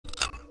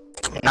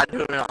I'm not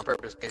doing it on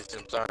purpose, Casey,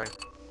 I'm sorry.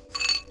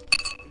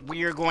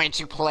 We are going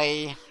to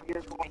play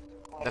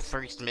the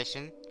first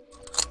mission.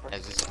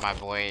 As this is my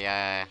boy,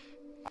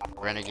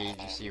 Renegade,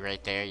 you see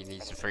right there. He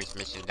needs the first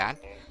mission done.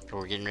 So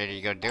we're getting ready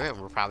to go do it.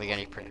 We're probably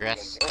going to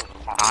progress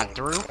on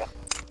through.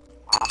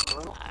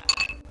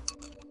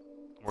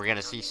 We're going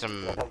to see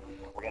some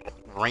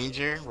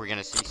Ranger. We're going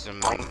to see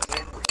some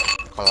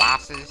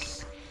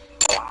Colossus.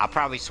 I'll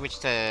probably switch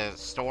to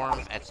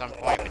Storm at some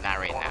point, but not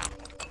right now.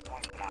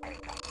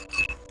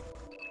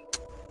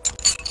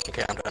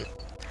 Okay, I'm done.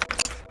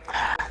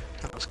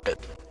 That was good.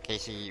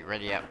 Casey,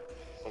 ready up.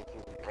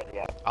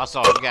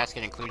 Also, you guys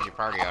can include your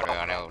party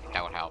audio,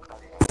 that would help.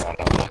 I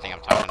don't think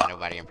I'm talking to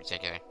nobody in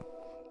particular.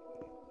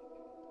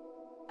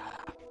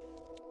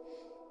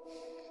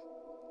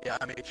 Yeah,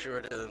 I made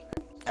sure to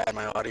add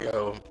my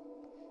audio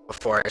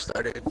before I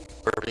started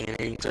burping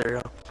and eating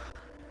cereal.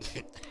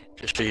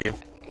 Just for you.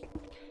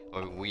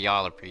 Well, we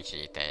all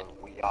appreciate that.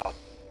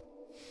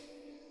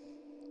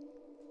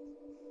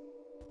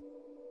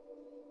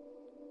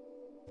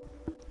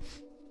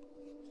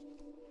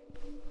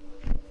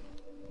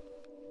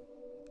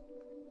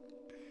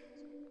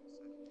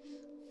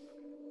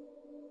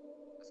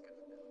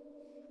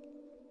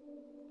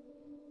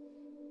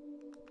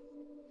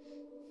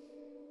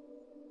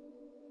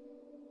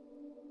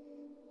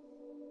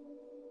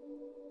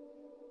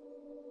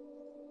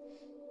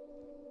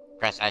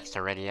 Press X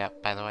to ready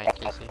up, by the way,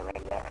 Casey.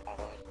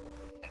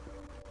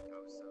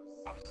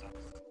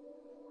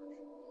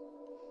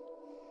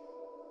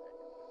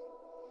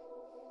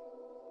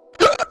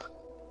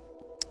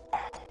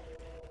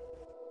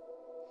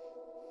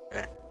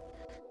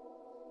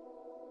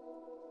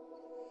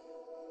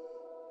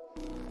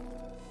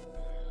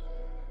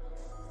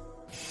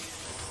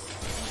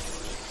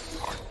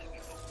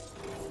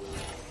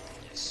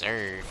 Yes,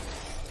 sir.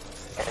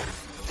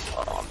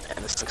 Oh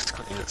man, this looks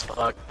clean as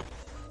fuck.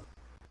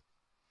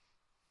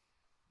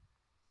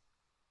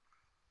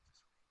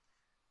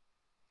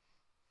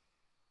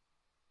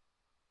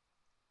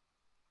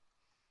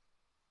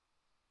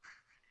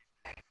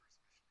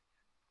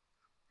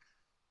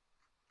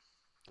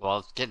 Well,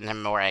 it's getting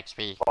him more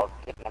XP.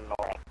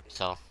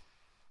 So.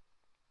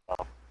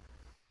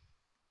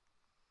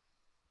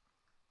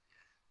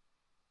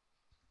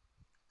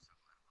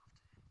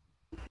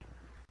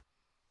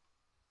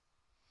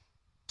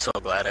 So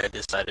glad I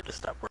decided to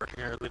stop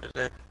working early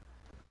today.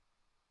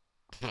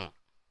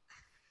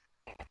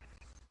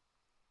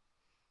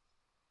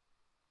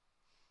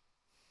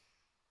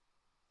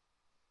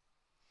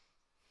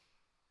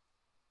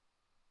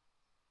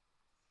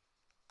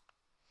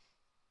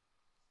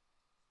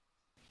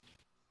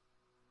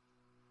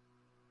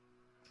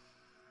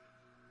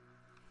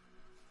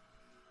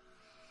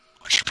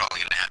 You're probably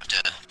gonna have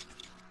to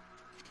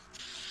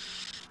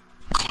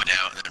quit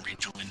out and then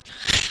rejoin.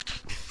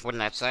 Wouldn't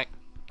that suck?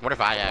 What if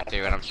I have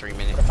to and I'm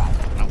streaming it?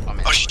 No, I'm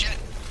in. Oh shit!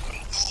 Oh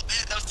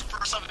man, that was the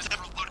first time it's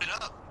ever loaded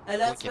up.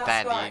 Look at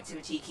that,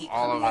 dude.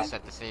 All of us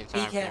at the same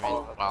time. Be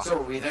careful. Well, So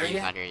are we there he's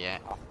yet? not here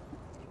yet.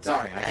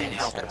 Sorry, I can't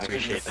help it. I've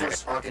been the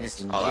first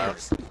Arcanist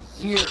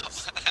in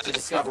years to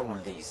discover one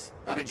of these.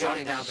 I've been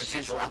jotting down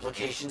potential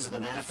applications of the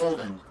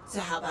manifold and...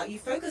 So how about you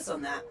focus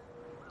on that?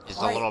 Is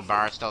the little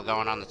bar still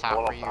going on the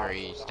top for you, or are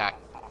you stuck?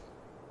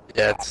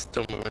 Yeah, it's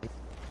still moving.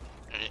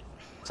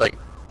 It's like,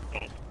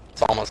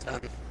 it's almost done.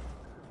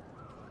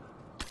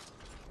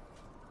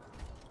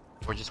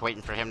 We're just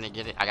waiting for him to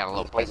get it. I got a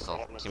little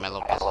pistol. See my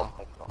little pistol?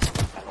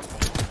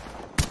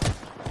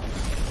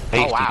 I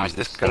used wow, to use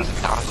this gun as a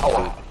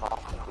prostitute.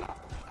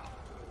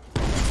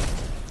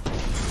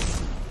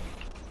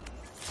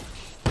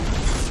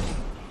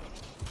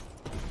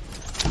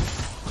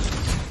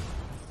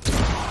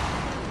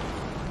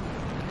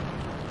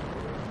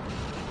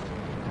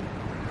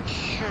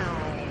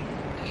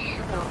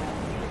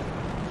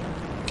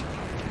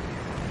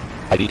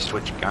 How do you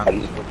switch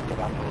guns?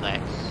 Hold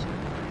X.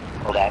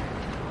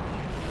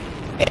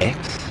 X?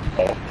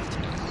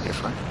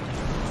 Different.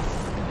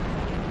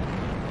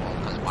 Well,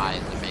 because Y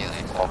is the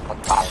melee.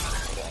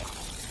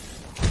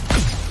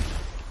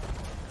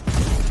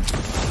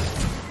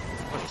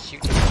 What is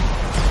shooting?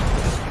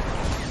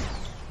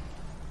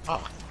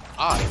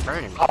 Oh, it's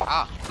burning me.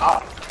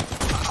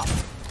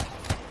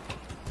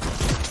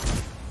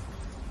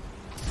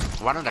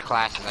 One of the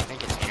classes, I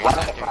think it's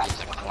Interceptor, is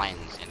a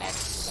cleanse, and that's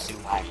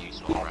super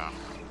useful, bro.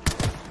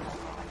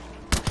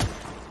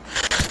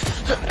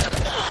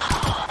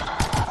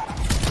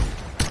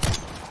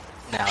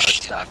 Now it's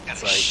stuck.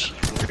 It's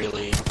like,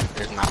 really,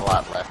 there's not a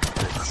lot left of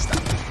this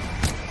stuff.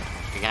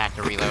 You're gonna have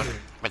to reload,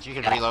 but you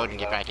can reload and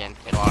get back in.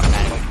 It'll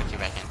automatically put you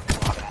back in.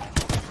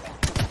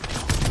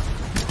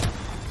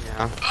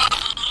 Yeah.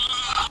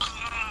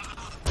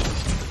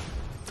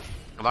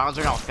 As long as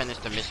we don't finish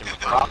the mission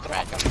before it gets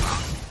back in.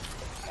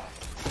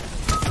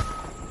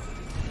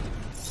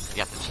 You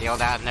got the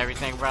shield out and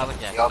everything, bro?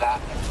 Look at that.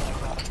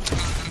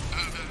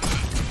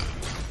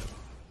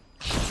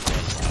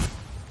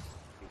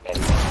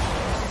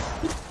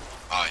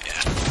 Oh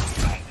yeah.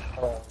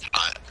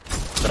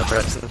 What's up,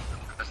 Preston?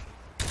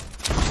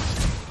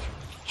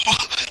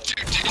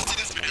 Dude, did you see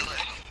this video?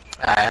 Like,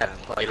 I haven't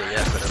played it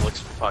yet, but it looks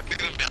fucking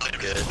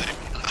good.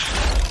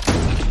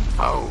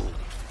 Oh.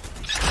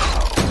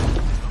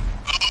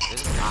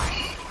 This is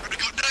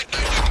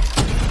nice.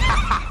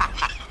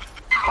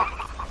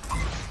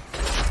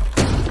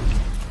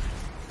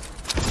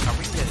 Oh,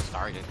 we can get it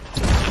started.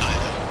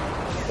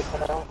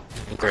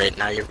 Great,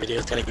 now your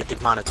video's gonna get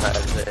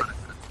demonetized there.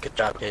 Good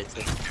job,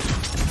 Casey.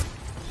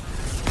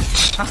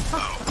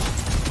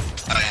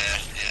 Oh yeah.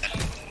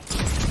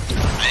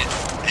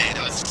 Hey,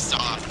 that was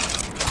soft.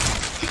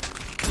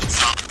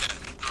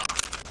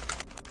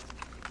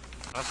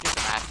 Let's get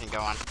some action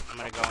going. I'm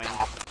gonna go in,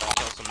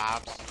 kill some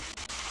mobs.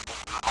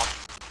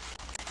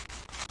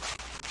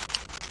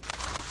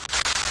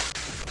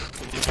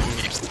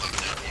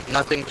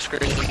 Nothing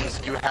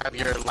screams you have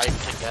your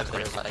life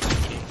together, like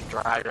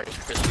dry Rice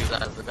Krispies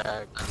out of the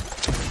bag.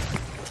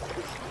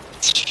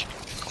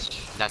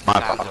 That's My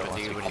what sounds father like a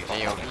wants dude to with his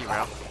keep AOV,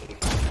 bro.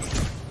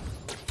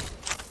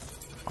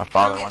 My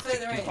father Don't wants get to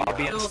further keep in. me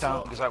being Doors stoned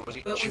locked. because I was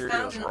eating But we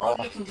found Cheerios an raw.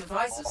 odd-looking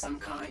device of some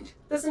kind.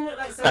 Doesn't look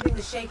like something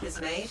the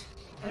Shaper's made.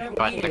 I don't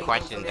But really the think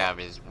question, of it. Dub,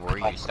 is were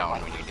you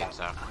stoned when you did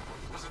so?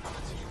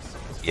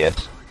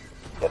 Yes.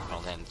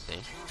 Well then, see.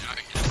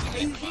 Are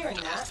you hearing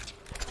that?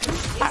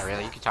 Not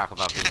really, you can talk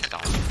about being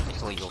stoned.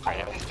 It's legal for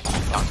him.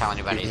 Don't tell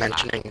anybody You're it's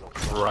not. mentioning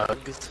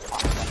drugs.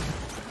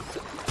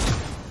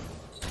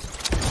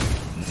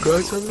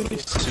 Guys, have any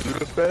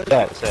Sudafed?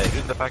 Yeah, say,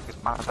 due to the fact it's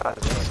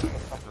monetized.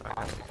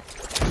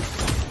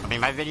 I mean,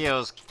 my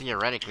videos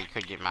theoretically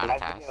could get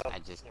monetized. I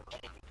just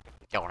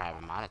don't have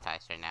it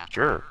monetized right now.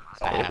 Sure.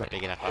 I have a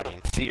big enough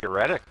audience.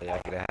 Theoretically, I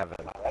could have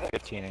a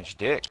 15-inch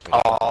dick. but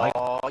it's not like-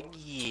 Oh,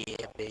 yeah,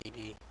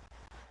 baby.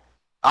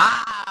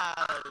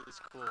 Ah, that was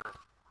cool.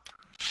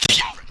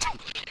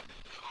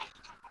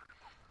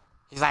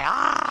 He's like,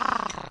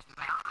 ah!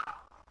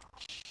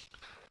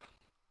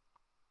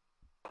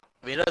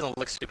 I mean, it doesn't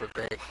look super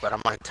great, but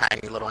I'm on a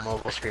tiny little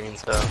mobile screen,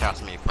 so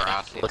Trust me, bro.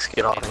 it looks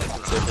good all the way.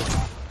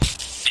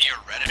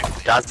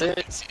 Theoretically. Does it?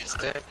 Is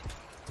it?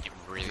 It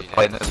really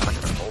Playing does. this on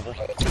your mobile.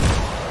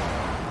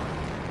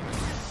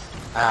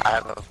 I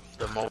have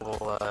the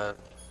mobile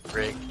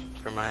rig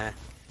for my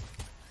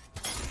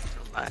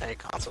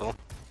console.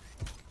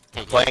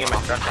 Hey, Playing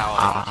just my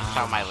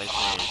tell my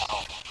listeners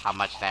how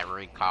much that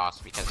rig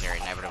costs because they're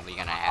inevitably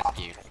gonna ask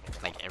you,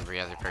 like every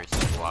other person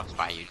who walks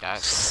by you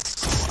does.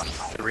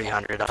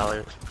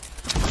 $300.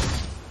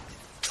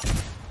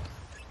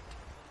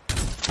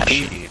 How do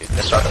you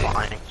start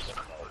flying?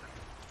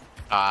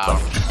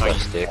 So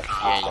Left stick.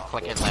 yeah, you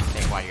click it left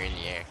stick while you're in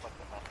the air.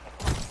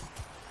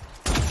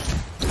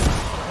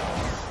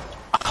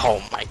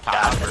 Oh my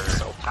god, that's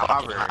so To fucking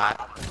hover, hot.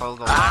 hold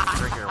the left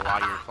trigger while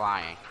you're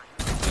flying.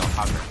 You'll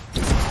hover.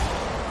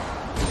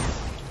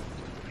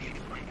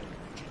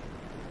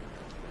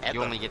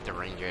 You only get the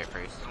ranger at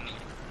first.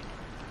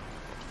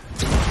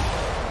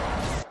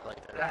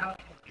 Like that.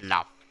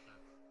 No.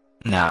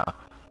 No.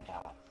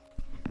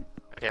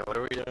 Okay, what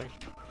are we doing?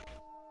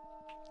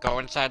 Go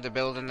inside the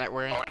building that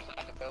we're in.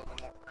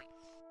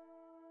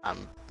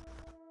 I'm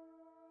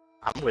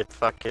with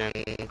fucking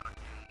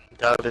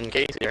Dub and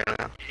Casey right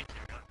now.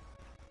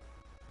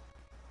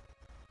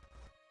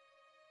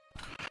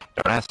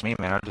 Don't ask me,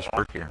 man. I just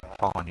work here. I'm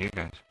following you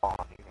guys.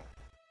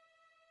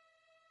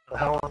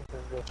 How long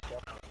does this go?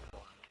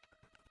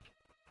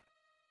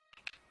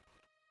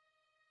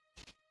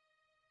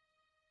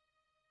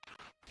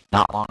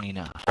 Not long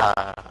enough.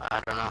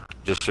 I don't know.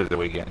 Just through the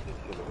weekend.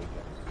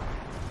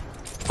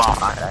 All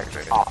night,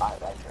 actually.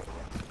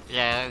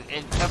 Yeah,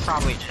 they'll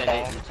probably extend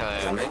it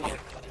until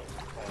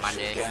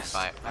Monday, Yes,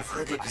 but I've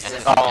heard they That's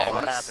possess just- Oh,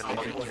 what device happened?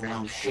 and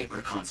overwhelmed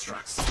Shaper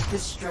constructs. The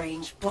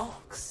strange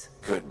box.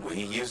 Could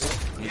we use it?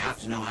 We have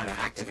to know how to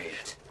activate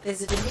it.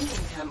 There's a Dominion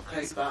camp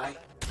close by.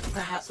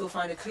 Perhaps we'll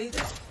find a clue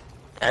there.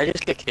 Did I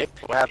just get kicked?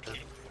 What happened?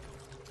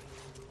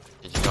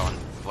 did you go and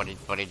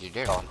what did you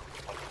do?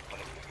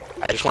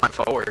 I just went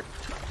forward.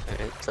 And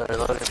it started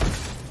loading.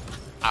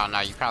 Oh no,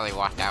 you probably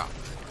walked out.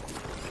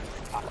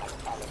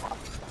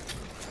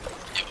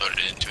 You loaded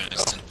it into an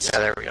instance. Yeah,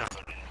 there we go.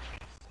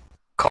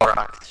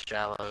 Korok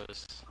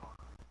Shallows.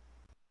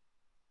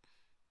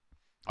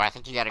 Oh, I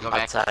think you gotta go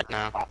back. Outside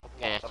now.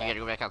 Yeah, you gotta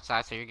go back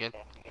outside so you're good.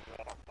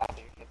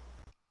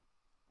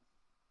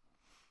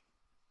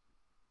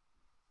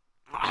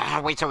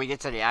 Wait till we get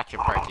to the action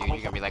part, dude. You're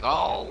gonna be like,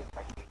 oh.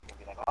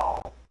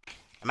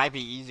 It might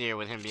be easier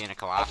with him being a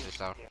Colossus,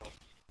 though.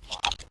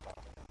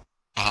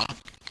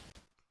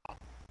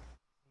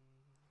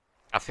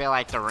 I feel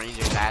like the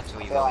Ranger's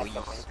actually the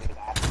least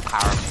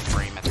powerful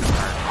frame at the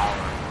start.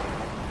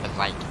 Cause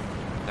like,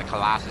 the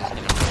Colossus can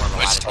absorb a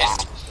lot of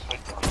damage.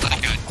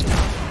 Like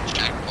a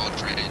jack of all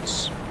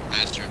trades,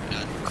 master of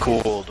none.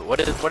 Cooled. What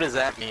does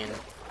that mean?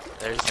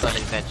 There's It like.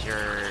 means that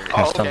you're...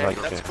 Oh, Sounds okay,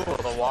 like that's it. cool.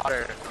 The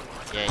water.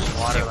 Yeah, you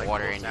Water, take like,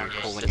 water cools and down you're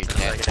your cooling your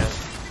systems, I jet.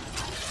 guess.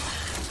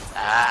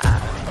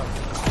 Ah.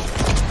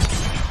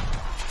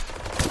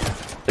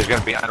 There's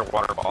gonna be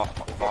underwater boss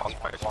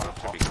fights, so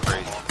it's gonna be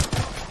crazy.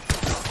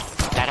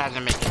 That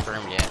hasn't been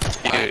confirmed yet.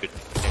 but Dude.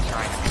 they're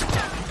trying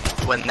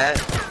to. When that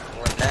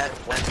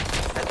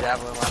that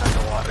javelin went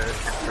underwater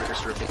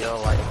first reveal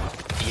like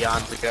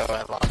eons ago.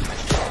 I lost my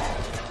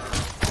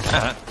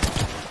shit.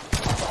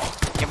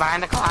 Get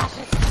behind the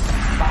Colossus.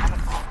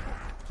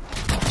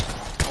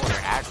 Oh,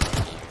 they're aggro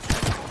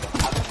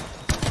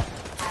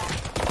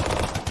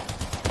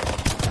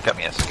here. Got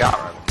me a scout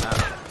right now.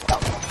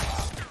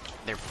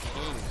 They're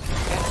pings.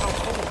 That's so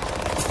cool.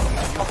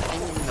 You're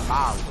pinging the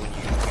mobs when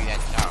you do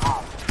that stuff.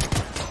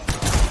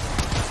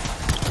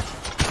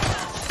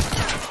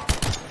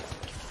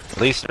 At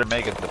least they're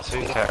making the two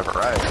have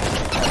variety.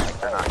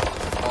 They're not.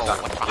 Oh,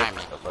 what's behind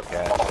me? To look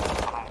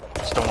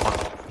at. Storm.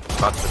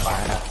 Bucks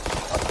behind it.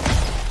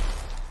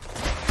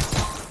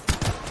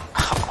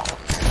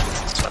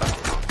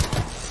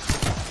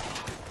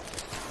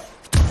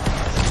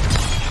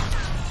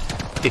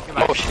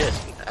 Oh shit!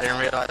 I didn't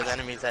realize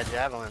enemies had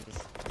javelins.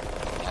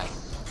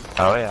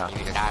 Oh yeah.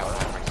 You either die or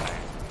whatever, so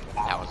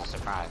that was a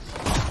surprise.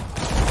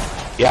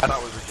 Yeah, I thought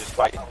we were just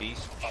fighting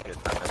beasts and shit.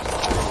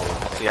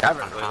 See, I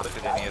haven't really looked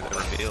at any of the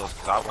reveals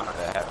because I wanted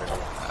to have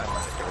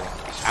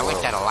it. I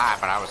looked at a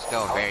lot, but I was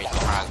still very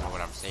surprised with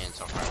what I'm seeing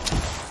so far.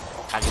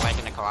 How you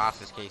liking the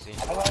Colossus, Casey?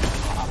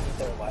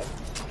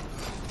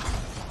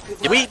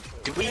 Do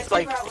we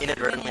like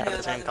inadvertently have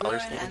the same color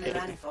scheme?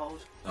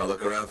 I'll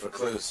look around for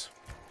clues.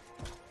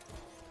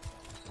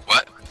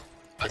 What?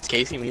 Is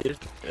Casey muted?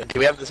 Do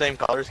we have the same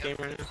color scheme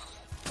right now?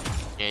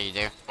 Yeah, you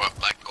do. What,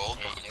 black gold?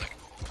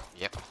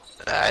 Yep.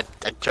 I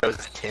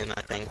chose tin,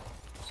 I think.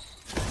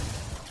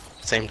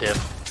 Same diff.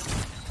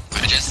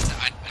 I just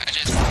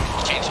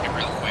changed it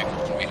real quick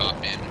before we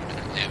hopped in. I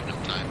didn't really have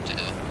enough time to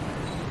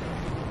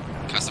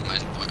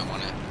customize it the way I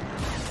want it.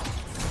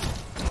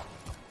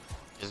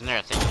 Isn't there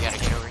a thing you gotta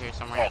get over here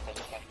somewhere?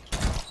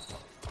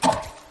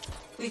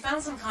 We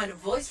found some kind of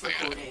voice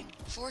recording.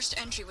 Forced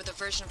entry with a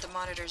version of the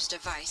monitor's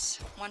device.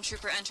 One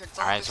trooper entered.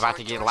 Alright, it's about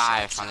to get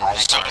live on the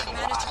next So, one.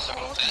 Managed to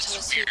hold until a that's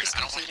sweep weird. is I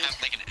don't want to completed.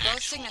 have like an Both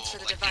actual, signets for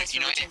the like, device you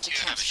were know, returned to you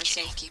have camps a for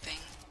shield. safekeeping.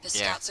 The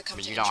Yeah, scouts succumbed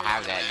but to you don't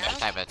have injury that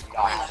type of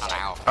on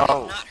out.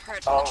 Oh, Not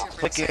heard from the trooper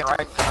click it except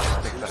right for-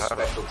 there. Two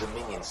special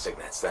Dominion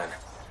signets, then.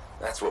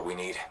 That's what we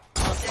need.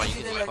 I'll Well, send you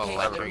you can the just pull location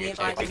lever of and you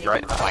nearby take it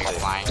Dominion right while you're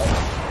sites.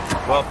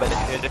 flying. Well, but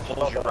it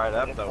pulls you right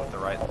up though with the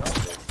right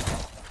thumbstick.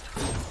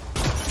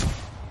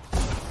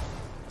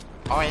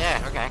 Oh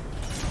yeah, okay.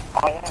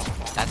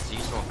 That's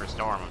useful for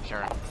Storm, I'm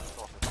sure.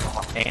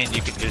 And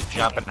you can just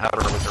jump and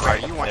hover with the Are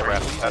right. you never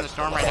have to using the touch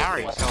Storm right now, or are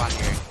you still on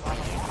your...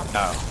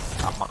 No,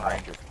 I'm on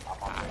Ranger.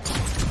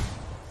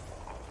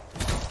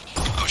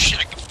 Oh shit,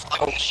 I can fly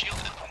with the shield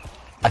now.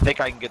 I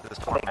think I can get this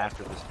one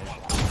after this mission.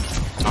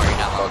 Oh, you're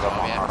not Because level I'm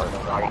on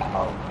yet?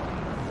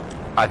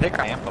 hard. I think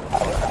I am level 4.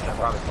 I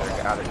probably could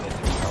have got it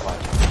into real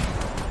life.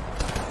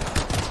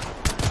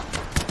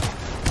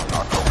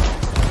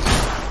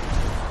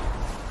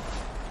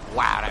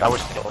 Wow, That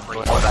was still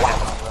pretty good.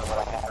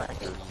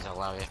 I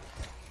love it.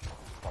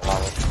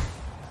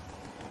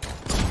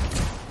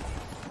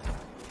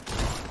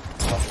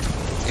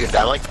 Dude,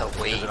 I like the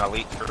weight. There's an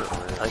elite trooper.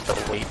 I like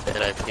the weight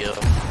that I feel.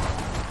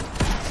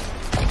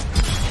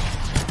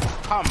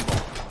 Humble.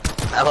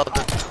 I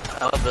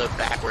love the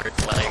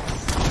backwards legs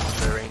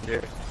of the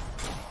Ranger.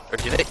 Or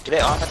do they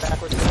all have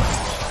backwards legs?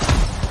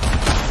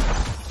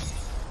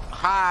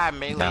 Hi,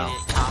 meleeed No.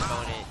 it,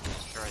 comboed it,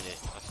 destroyed it.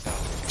 Let's go.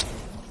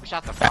 We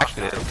shot the frost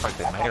Actually, it looks like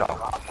they made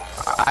all.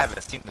 I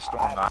haven't seen the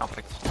storm. I don't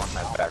think the storm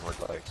has backwards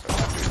legs. So.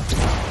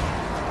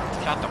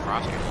 Shot the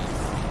frost grenade.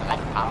 I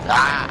popped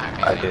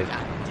Ah, I did.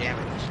 God damn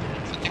it.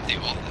 I think they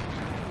all have.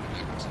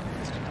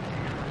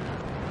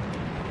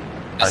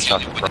 I That's the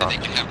shot only the way that they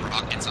front. can have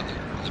rockets on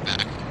the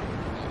back.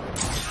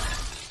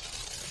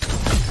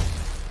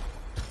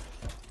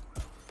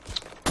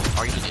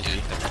 Or you can just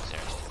leave them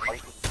upstairs.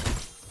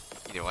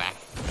 Either way.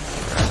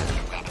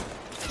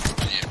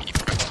 Yeah, he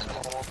pressed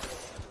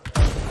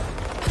it.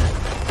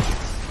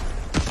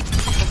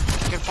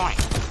 Good point.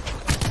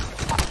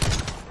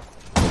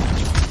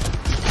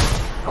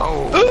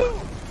 Oh.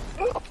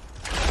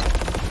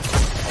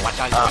 Watch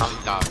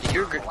out,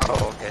 You're good.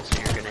 Oh, okay,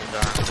 so your grenades are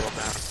on full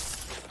now.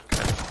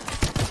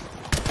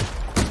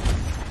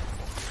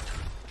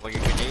 well,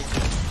 your grenade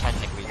is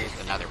technically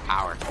just another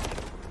power.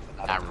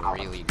 Not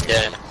really good.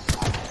 Yeah.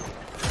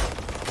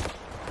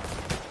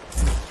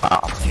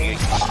 Wow. You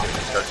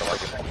start to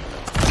like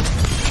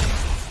it.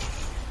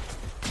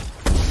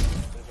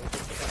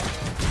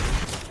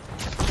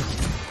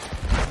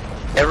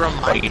 It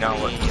reminds You know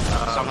what? me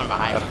Something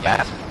behind A you guys.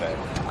 Mass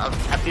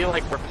Effect. I feel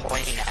like we're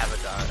playing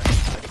Avatar.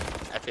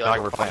 I feel Like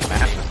like we're playing Mass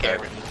Mass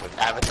Effect Effect. with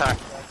Avatar.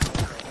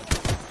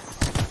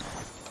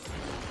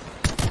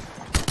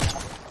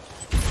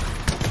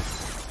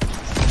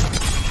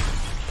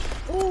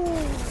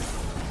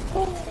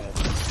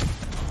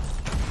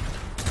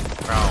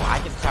 Bro, I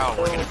can tell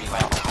we're gonna be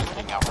like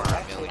picking up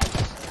our abilities.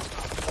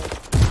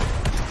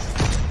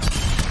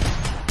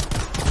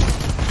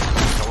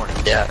 Sort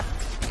of. Yeah.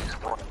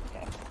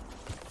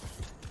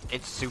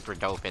 It's super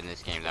dope in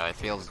this game though. It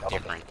feels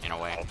different in a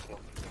way.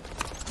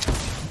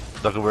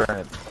 Look, we're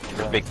in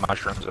the big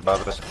mushrooms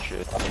above us and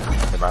shit.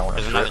 If I want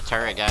There's to another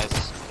turret,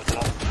 guys.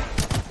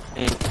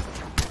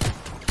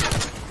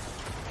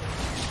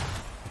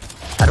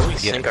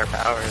 sync our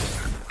powers.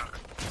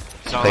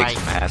 So Take like,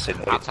 some acid.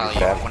 I'll tell you,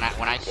 when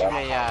I shoot a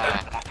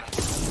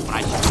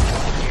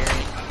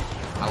security,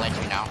 I'll let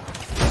you know.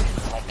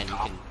 Then you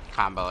can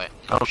combo it.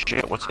 Oh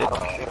shit, what's it?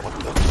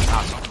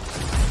 Awesome.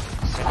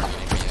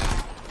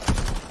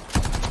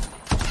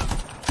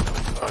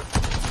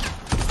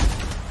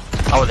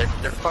 Oh,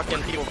 they're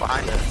fucking people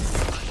behind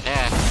us.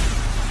 Yeah.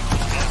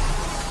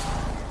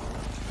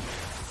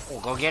 Oh,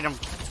 go get him,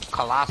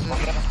 Colossus. Let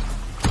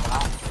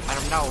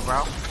him know,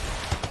 bro.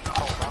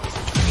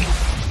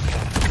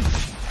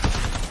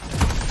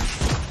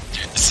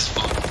 Dude, this is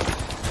fun.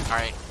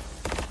 Alright.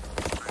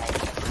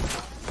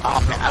 Oh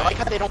man, I like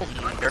how they don't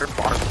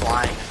nerf our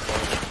flying.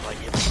 Like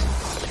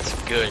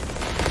it's good.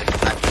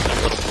 It's not just a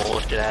little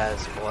bullshit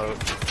ass float.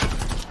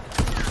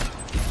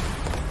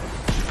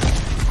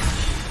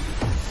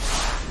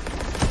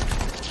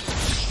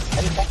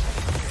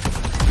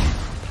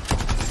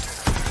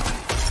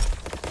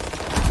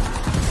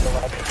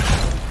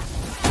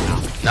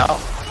 No.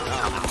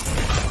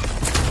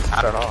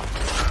 Not at all.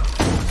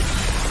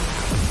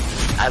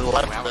 I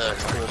love the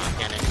cool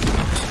mechanic.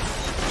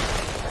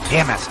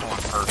 Damn, that storm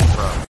hurts,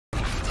 bro.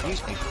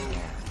 Excuse me.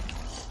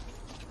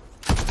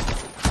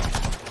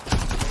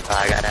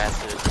 I got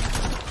acid.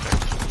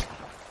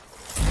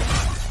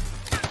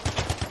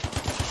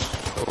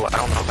 Oh, I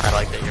don't know if I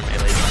like that your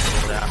melee doesn't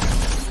cool down.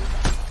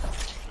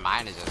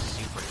 Mine is a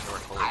super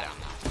short cooldown.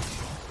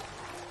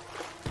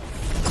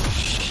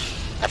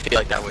 I feel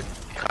like that would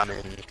come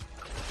in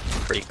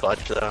pretty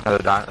clutch though.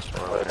 Another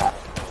dinosaur.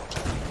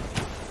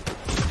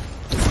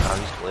 Oh,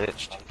 he's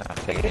glitched. Not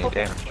taking any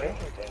damage.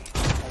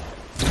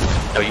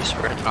 No, you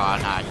sprint. Oh,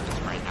 nah, you just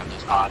sprint. I'm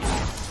just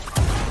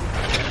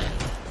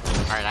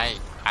Alright,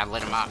 I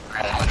lit him up. I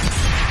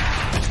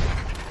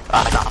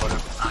knocked him.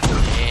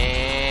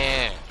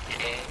 Yeah.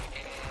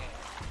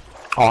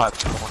 I'll have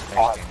some more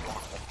next game.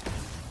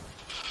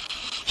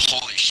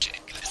 Holy shit,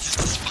 guys, this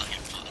is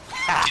fucking fun.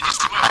 Dude,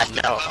 just I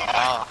know.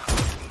 Oh.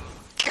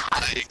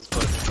 God, this is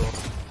fucking cool.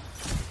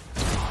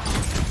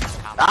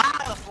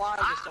 Ah, the flying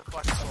is so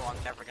fucking cool. I'm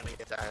never gonna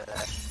get tired of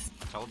that.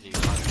 Told you.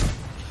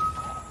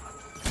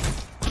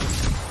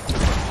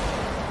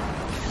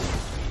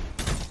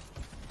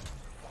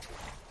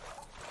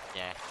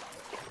 Yeah.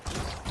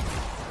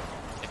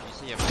 If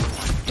you see a blue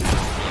one,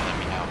 let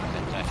me know,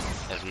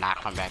 because it does not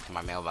come back to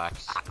my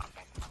mailbox.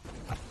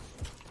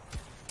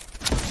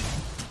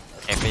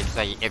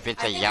 If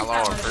it's a yellow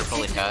or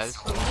purple, it does.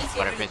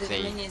 But if it's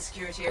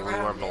a blue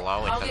or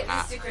below, it does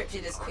not. I'll get this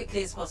decrypted as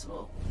quickly as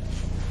possible.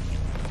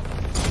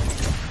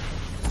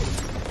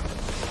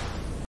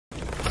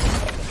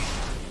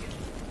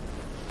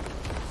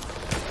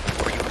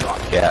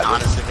 Yeah,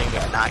 Honestly, think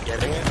of not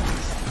getting it.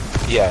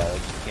 yeah, like,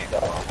 you can't go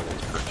off with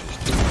his purchase.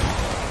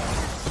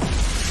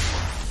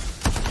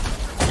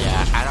 Yeah,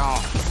 I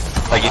don't.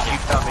 Like, if you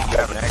tell me you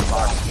have an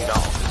Xbox and you don't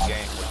own this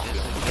game, what you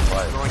This is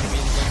play? going to be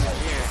the game of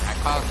the year. I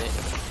called it.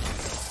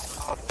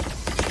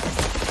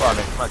 Well, I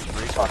mean, much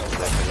resources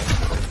that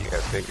you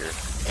gotta figure.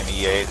 And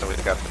EA's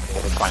always got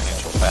the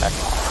financial back.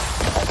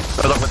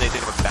 So look what they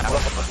did with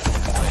Battlefront.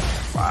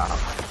 Wow.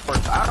 Of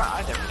course,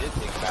 I never did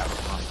think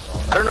Battlefront.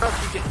 I don't know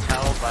if you can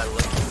tell by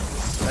looking,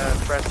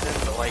 Preston,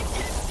 but like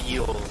it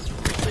feels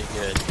really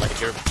good. Like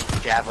your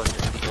javelin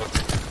just feels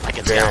like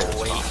it's got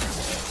weight.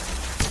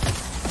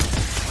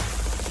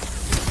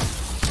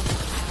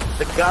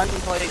 The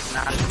gunplay is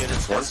not as good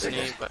as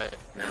Destiny, but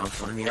Now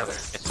find the other.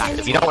 It's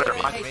not. You know what it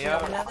reminds me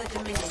of?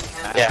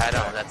 yeah, I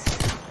know that's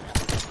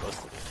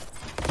supposed to.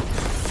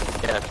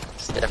 Yeah,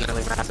 it's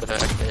definitely Mass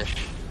Effect-ish.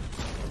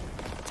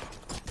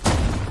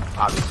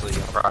 Obviously,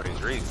 for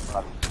obvious reasons.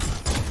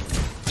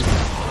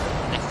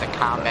 It's the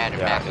combat and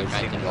Yeah, Mass it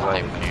Effect seems in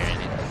like- type here,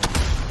 and you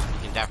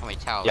can definitely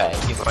tell. Yeah, that-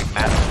 it seems like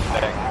Mass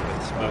Effect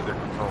with smoother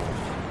controls.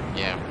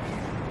 Yeah.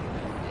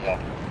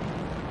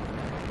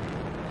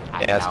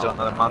 Yeah, it's still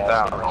another month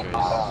out. Which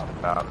is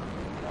about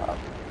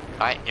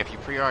But if you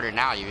pre-order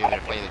now, you'll be able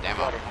to play the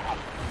demo.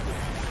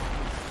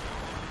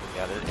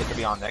 yeah, it could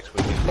be on next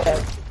week.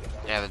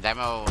 Yeah, the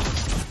demo.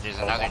 There's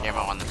another demo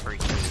on the free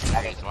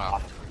series as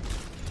well.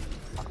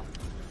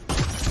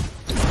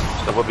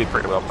 So we'll be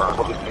pretty well burned.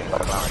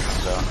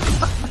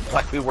 So,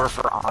 like we were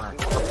for Honor.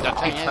 The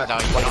thing is, though,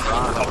 you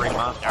don't need 3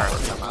 months or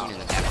 15 in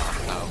the demo,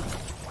 so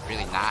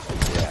really not.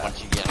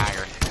 Once you get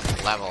higher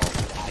level,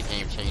 the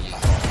game changes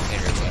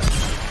considerably.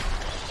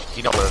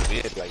 You know what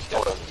it is, like,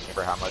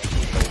 for how much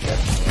you play that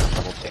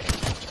level 10.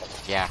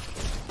 Yeah.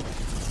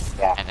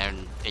 And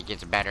then it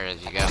gets better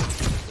as you go.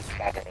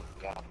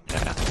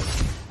 Yeah.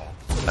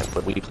 Like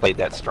when we played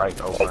that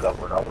strike over and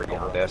over and over again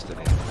on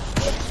Destiny.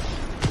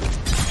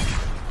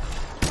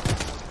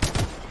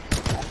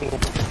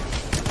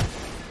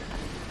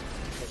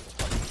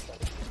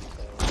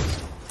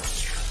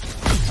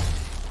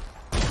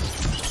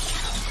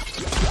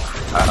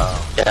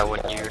 Yeah,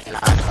 when you're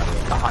not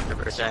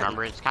 100%,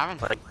 Remember, it's coming.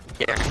 like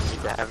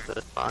guaranteed to have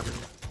the fun.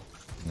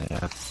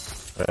 Yeah,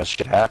 that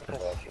shit happen.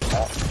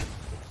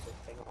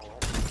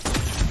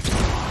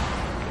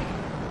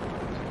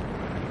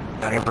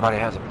 Not everybody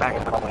has a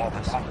backup plan,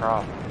 that's the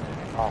problem.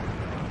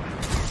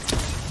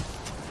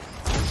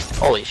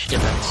 Holy shit,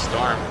 that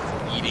storm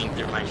is eating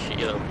through my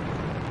shield.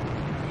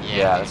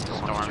 Yeah, that's the the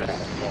storms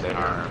one. They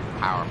are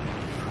powerful.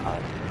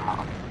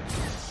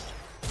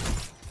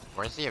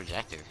 Where's the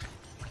objective?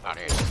 Oh,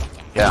 there it is.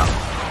 Yeah.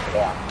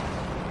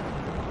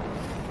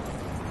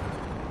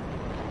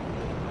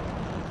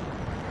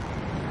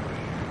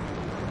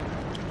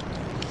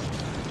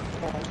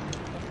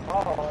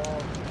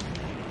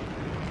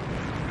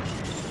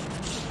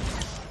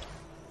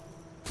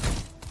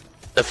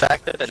 The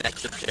fact that the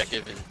next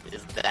objective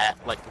is that,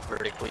 like,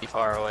 vertically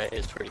far away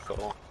is pretty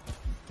cool.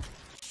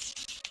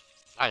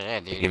 Oh yeah,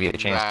 dude. Give you a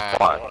chance to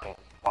fly.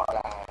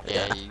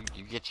 Yeah,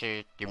 you get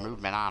your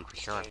movement on for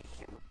sure.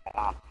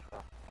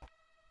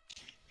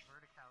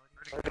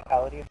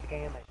 Verticality of the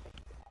game, I think,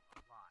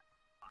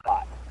 a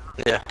lot.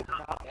 Yeah.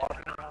 Not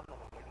walking around the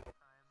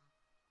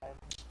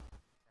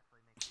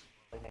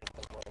definitely makes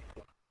it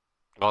worse.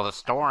 Well, the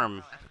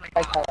storm.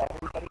 I tell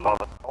everybody about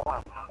the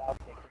storm. About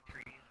the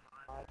trees.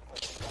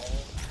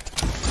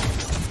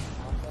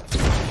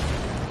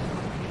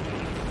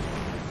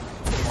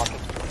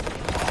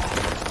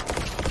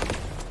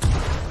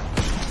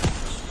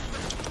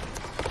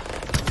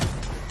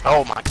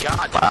 Oh my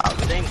god, wow,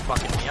 the thing's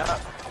fucking me up.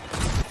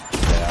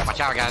 Yeah. Watch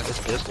out, guys. This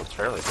pistol's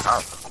fairly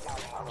powerful.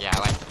 Yeah, I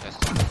like this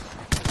one.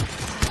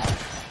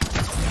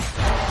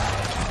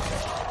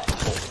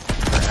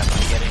 I'm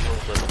getting a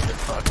little bit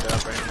fucked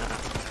up right now.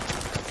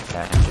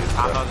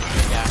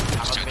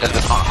 Because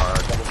it's not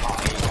hard.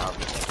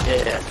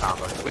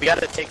 Yeah. We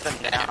gotta take them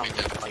down,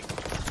 like,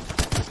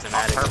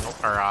 systematically. Purple,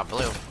 or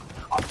blue.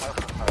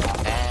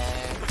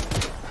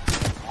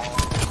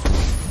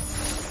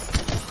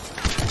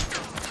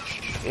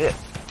 Shit.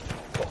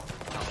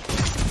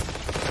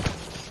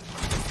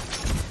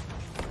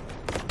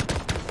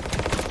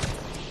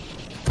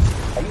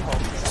 Are you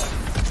home?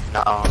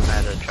 No, I'm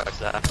at a truck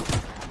stop.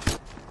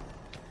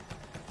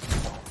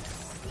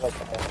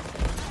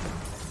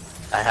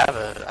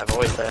 I've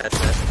always had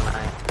this in my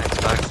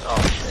Xbox.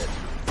 Oh shit.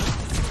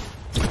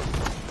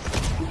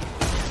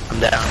 I'm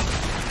down.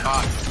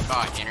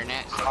 Oh,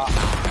 internet.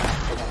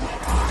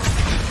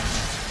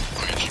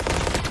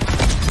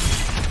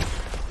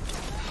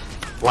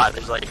 Wow,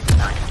 there's like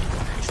 9.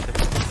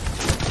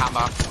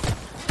 Combo.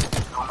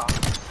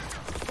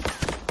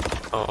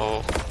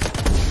 Oh.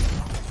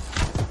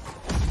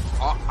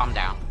 Oh, I'm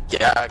down.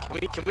 Yeah, can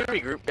we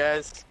regroup,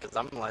 guys? Cause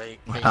I'm like,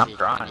 I'm Casey,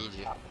 trying. I need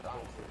you.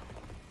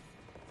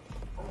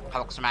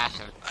 Hulk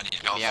smashing. I need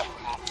help. Yep.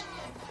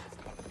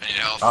 I need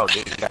help. Oh,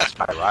 dude, you guys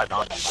might ride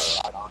on you,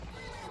 bro.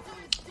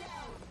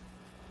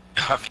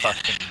 I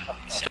fucking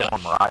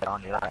storm right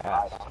on your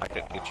ass. I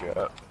could get you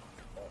up.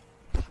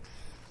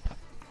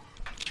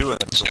 2 of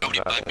them. There's nobody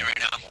bugging me right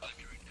now.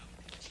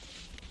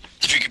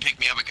 If you could pick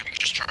me up, I could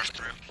just charge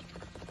through.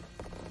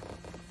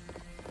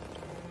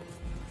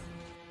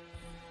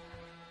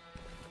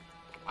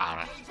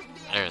 Wow,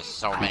 there's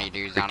so many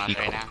dudes on us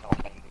right now.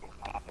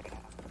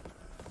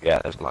 Yeah,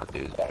 there's a lot of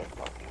dudes.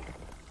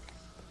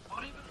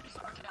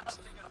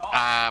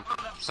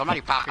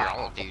 Somebody pop your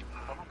ult, dude.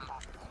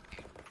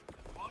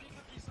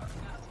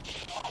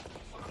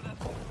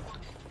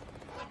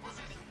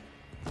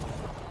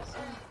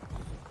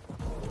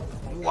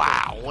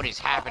 Wow, what is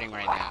happening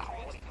right now?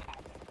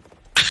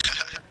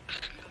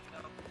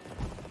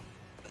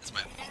 That's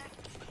my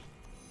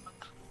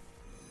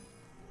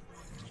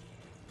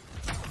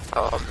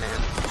oh man.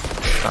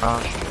 Oh,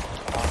 shit.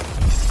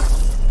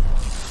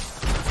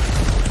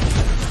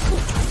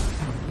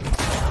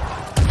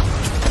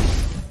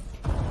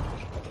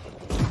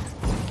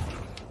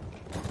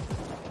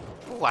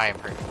 Ooh, I am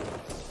hurt.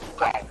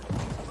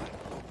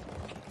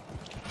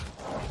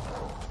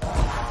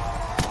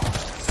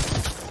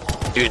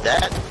 Dude,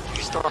 that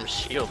storm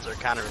shields are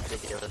kind of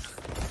ridiculous.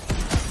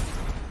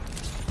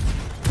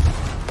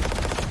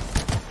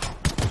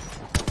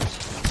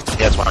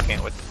 Yeah, that's why I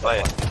can't wait to play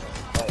it.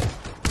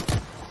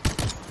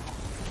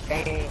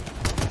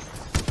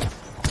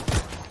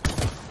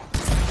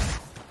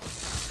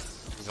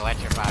 He's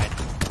electrified.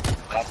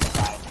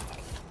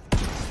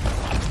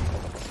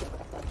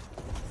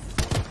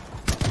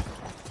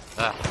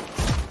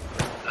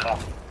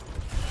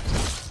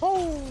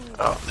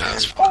 Oh man.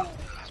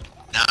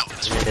 No,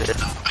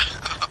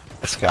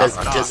 Let's go.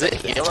 Does it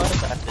heal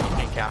us after you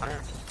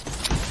encounter?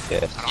 Yeah. I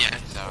don't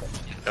think so.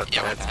 Okay.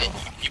 yeah,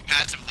 you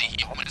passively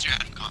heal. Once you're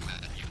out of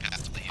combat, you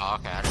passively heal. Oh,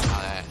 okay, I didn't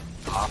know that.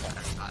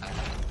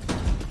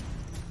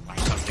 Like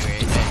some do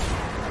anything.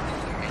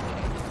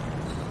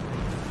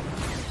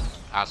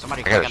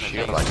 Somebody I click got a on the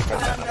shield thing. I can put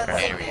down.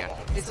 Okay, there we go.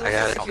 I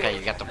got it. Okay,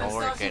 you got the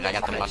bulwark. Good, I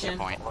got the muster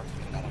point.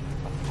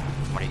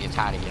 When he gets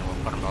tired again,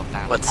 we'll put them both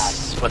down.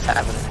 What's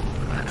happening?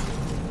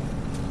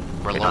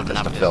 We're You're not loading just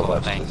up to this fill little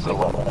up, thing. just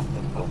fill up.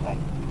 Okay.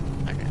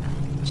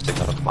 Stick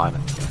on the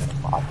climate.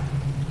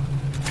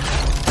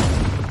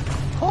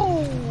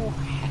 Oh,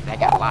 that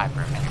got alive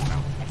for a minute, bro.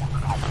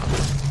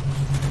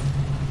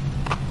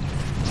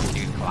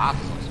 Dude,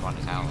 Colossus looks fun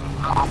as hell.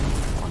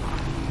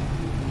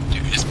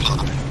 Dude, it's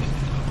popping.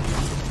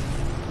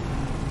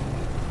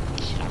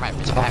 I might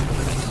miss that.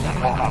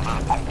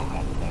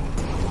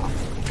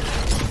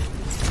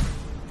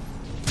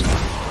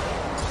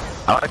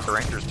 I like the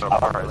Rangers so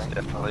far. It's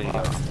definitely.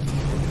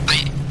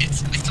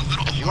 It's a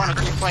little. If you want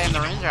to keep playing the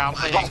Ranger, I'll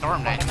play the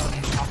Storm next. No,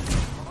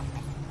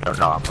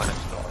 I'm playing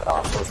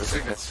Storm. Those are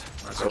signets.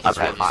 Let's hope I've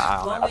this had my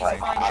eye One on way to that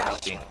find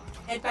out. thing.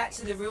 Head back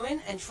to the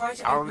ruin and try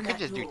to Or open we could that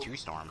just do door. 2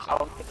 Storms. In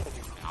all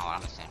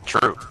honesty.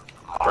 True.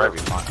 That'd be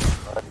fun.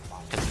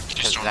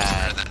 Two storms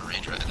better than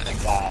Ranger, I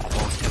think. Well,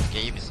 because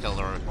Gabe is still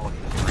the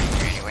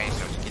Ranger anyway,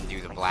 so he can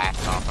do the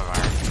blast off of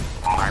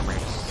our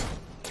armors.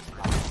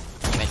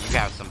 And then you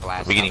have some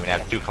blast. We can even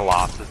have 2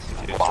 Colossus,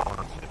 2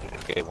 Storms.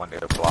 Okay, one day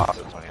of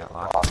Colossus when you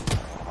unlock.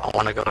 I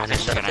want to go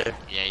interceptor.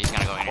 Yeah, he's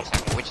gonna go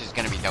interceptor, which is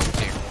gonna be dope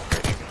too.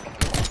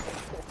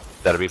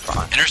 That'll be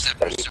fun.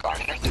 Interceptor.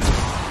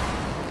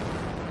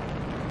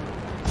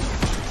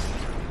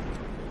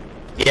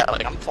 Yeah,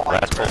 like I'm flying.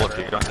 That's cool if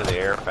you go into the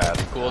air fast.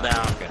 Cool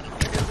down.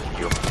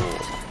 You're cool.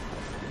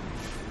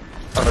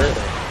 Oh, really? I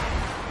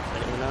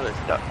didn't even notice.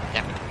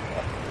 Yep.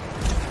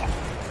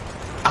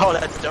 Oh,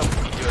 that's dope.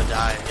 You do a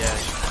dive, yeah.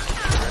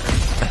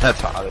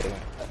 That's how they.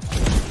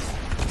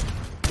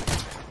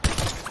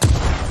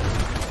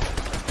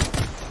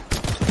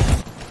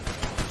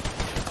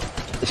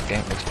 This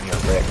game makes me a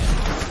wreck.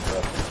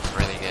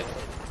 Really good.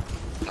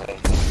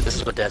 This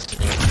is what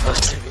Destiny is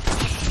supposed to be.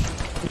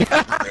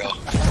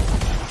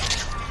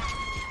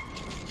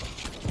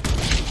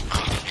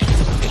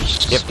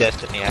 If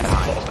Destiny had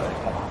hindsight.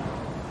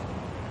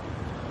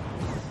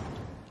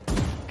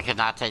 I could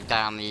not take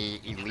down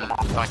the elite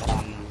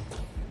fucking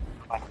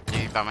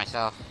dude by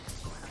myself.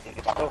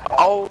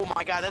 Oh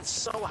my god, that's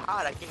so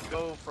hot. I can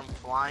go from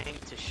flying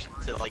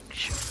to like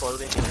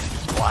floating and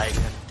fly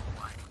again.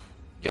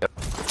 Yep.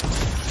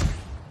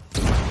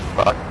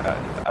 But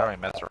I don't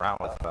even mess around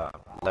with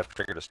left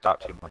trigger to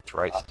stop too much.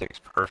 Right stick's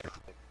perfect.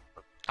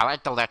 I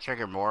like the left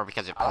trigger more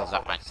because it pulls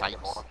up my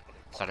sights.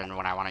 So then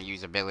when I want to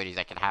use abilities,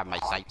 I can have my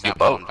sights up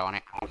while I'm doing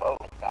it.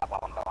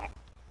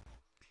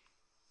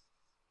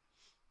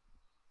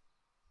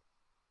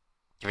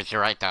 But you're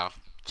right though.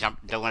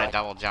 Doing a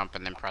double jump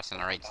and then pressing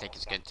the right stick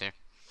is good too.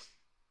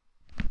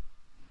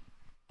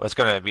 Well, it's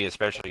gonna be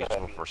especially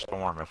useful for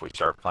Storm if we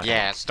start playing.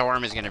 Yeah,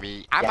 Storm is gonna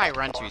be. I might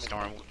run 2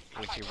 Storm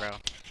with you, bro,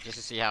 just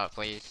to see how it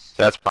plays.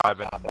 That's why I've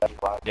been.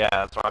 Yeah,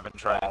 that's why I've been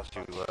trying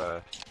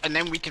to. And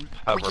then we can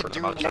cover do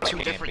as much as I 2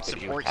 can different because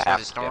you supports for have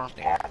the to Storm, get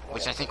in the air.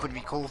 which I think would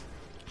be cool.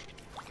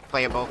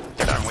 Play it both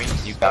different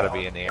ways. You gotta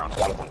be in the air on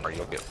Storm or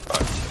you'll get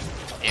fucked.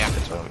 Yeah.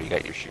 That's when you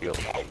got your shield.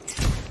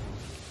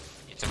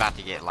 It's about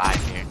to get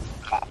live here.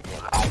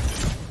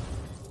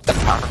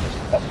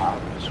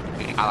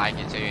 I like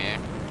it too, yeah.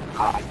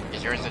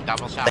 Is yours a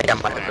double shot? I think I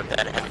might have put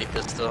that heavy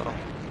pistol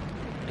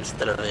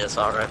instead of the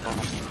assault rifle.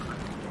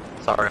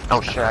 Sorry.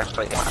 Oh shit,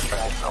 actually, yeah, I'm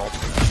trying to help.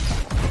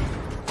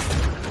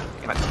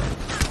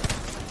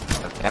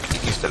 I have to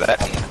get used to that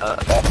being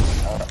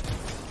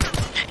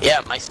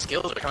Yeah, my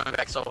skills are coming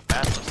back so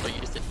fast. I'm so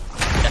used to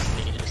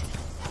Destiny just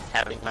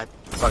having my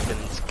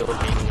fucking skills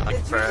being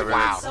like forever.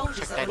 Wow.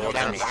 Soldiers Check are that looking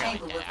down at the right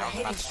table there. with I was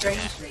their about headed to do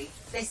that. strangely.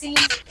 They seem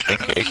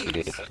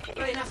confused.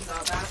 But enough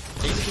about that.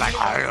 He's like,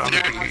 Get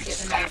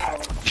the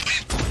manifold.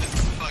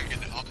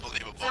 Fucking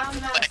unbelievable. Down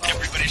the Like, manifold.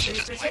 everybody should It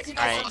is just like. protected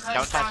by alright, some kind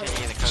don't of touch silence.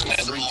 any of the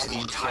codes. Breach the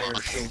entire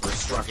chamber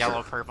structure.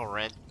 Yellow, purple,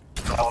 red.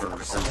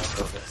 For some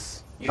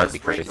purpose. You That'd must be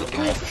break crazy. the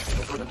loop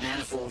before the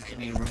manifold can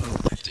be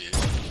removed. Dude.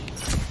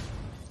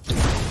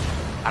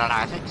 I don't know,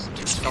 I think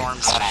 2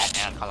 Storms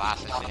and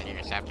Colossus and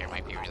Interceptor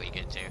might be really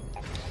good too.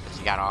 Because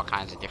you got all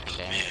kinds of different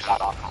damage.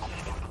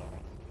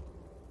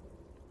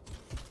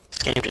 This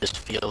game just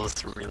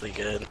feels really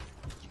good.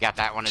 You got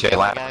that one as Say well,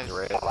 last guys?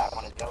 one's red.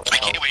 I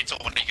can't wait till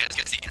one of you guys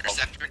gets the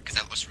Interceptor, because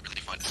that looks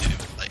really fun too.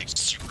 Like,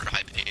 super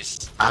high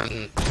pace.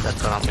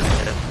 That's what I'm gonna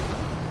hit.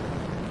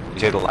 You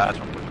say the last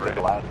one was red.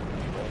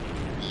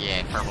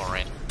 Yeah, purple,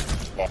 red.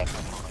 Okay.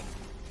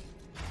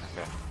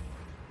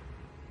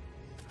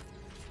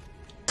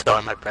 So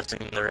am I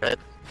pressing the red?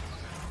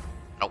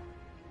 Nope.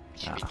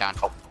 Should be done.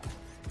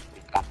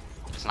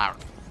 It's not.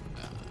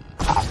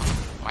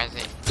 Why is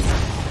it?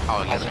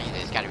 Oh, yes,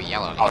 it's gotta be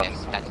yellow. Yeah,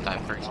 that's the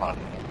first one.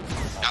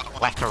 That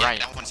one, Left to right.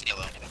 That one's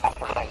yellow.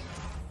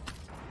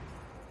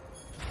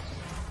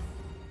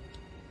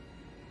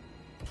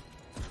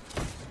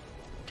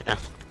 Yeah.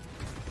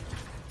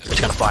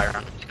 Just gonna fire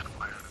on it.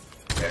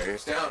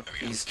 Barriers down.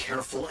 Be as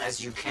careful as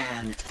you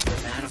can.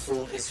 The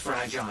manifold is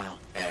fragile.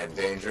 And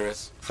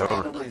dangerous.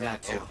 Probably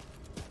that too.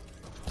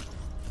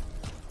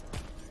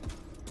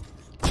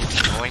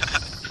 Boys.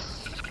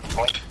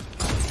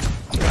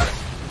 Got it.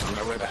 On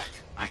our way back.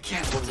 I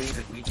can't believe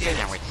it. We did Can't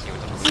it. wait to see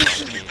what the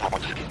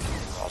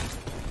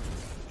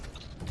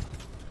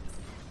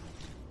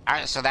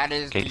Alright, so that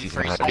is the Casey's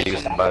gonna first have to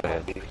use mission some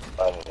butthead.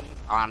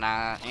 on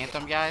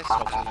Anthem, guys.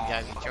 Hopefully you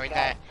guys enjoyed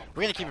that.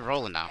 We're gonna keep it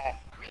rolling now.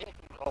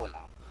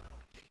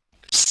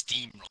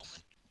 Steamrolling.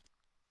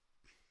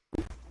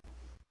 I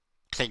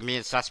think me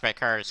and Suspect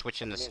Car are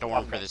switching the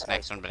Storm for this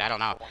next one, but I don't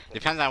know.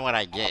 Depends on what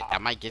I get. I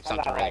might get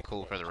something really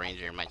cool for the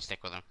Ranger and might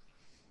stick with him.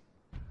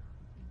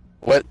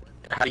 What?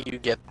 How do you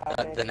get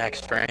the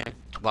next frame?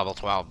 Level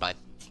 12, but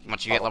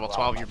once you get level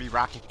 12, you'll be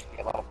rocking.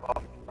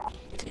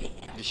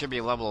 Damn. You should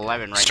be level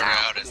 11 right Start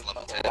now. out as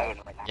level 10.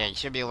 Yeah, you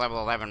should be level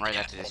 11 right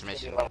after this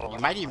mission. You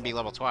might even be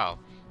level 12,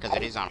 because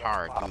it is on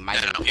hard. You might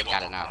have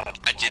got enough.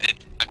 I did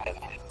it.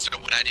 So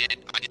what I did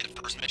the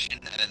first mission,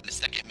 and then the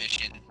second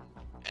mission,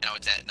 and I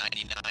was at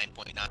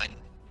 99.9.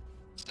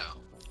 So.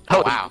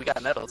 Oh, wow. we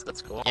got medals,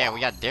 that's cool. Yeah, we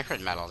got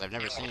different medals. I've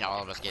never seen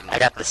all of us getting I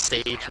got the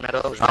stage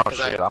medal. Oh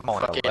shit, I'm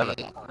only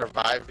 11.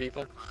 Revive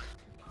people.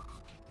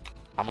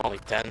 I'm only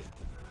 10.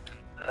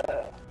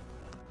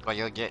 Well,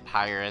 you'll get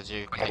higher as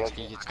your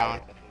XP gets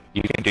going.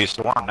 You can do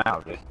Storm now,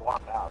 dude.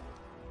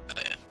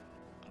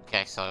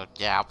 Okay, so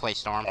yeah, I'll play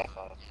Storm.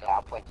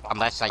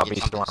 Unless I I'll get be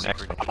something Storm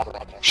super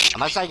next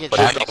Unless I get But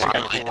something I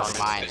don't super know. cool in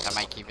mind, I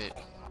might keep it.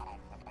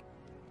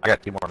 I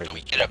got 2 more We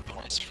missions. get a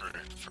bonus for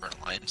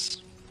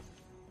Alliance.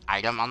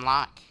 Item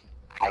unlock.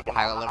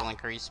 Pilot level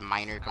increase.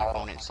 Minor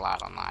component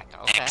slot unlocked.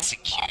 Okay.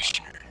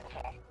 Executioner.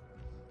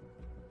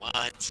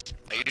 What?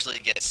 I usually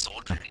get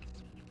Soldier.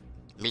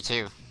 Me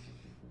too.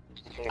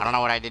 I don't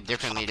know what I did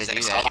differently to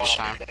do that this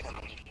time.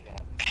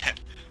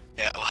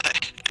 Yeah,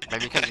 what?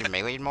 Maybe because you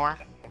meleeed more?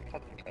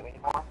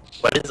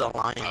 What is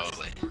Alliance?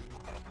 Probably.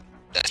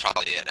 That's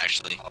probably it,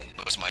 actually.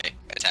 Most of my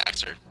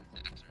attacks are...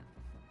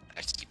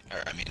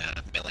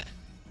 melee.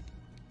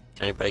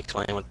 Anybody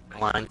explain what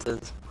Alliance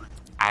is?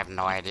 I have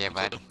no idea,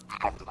 bud.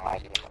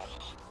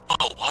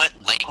 Oh, what?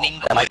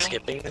 Lightning Am I coil?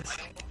 skipping this?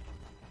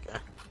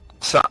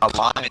 So, Common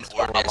Alliance,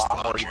 ordnance the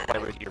more you launcher. play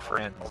with your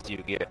friends, you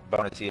get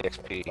bonus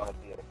EXP.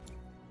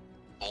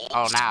 Bolt.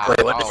 Oh, now.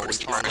 Wait, what Oh, is we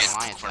this? formed an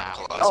alliance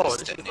now. Oh,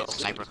 this is Detonates. the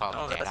Sniper called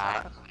Oh, that's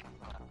Jedi. not.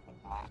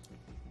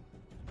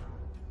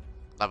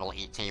 Level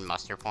 18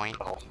 muster point.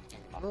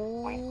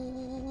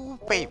 Ooh,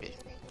 baby.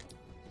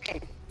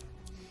 Here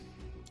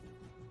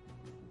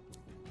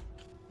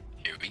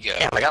we go.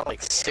 Damn, I got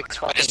like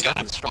 6 I just fucking got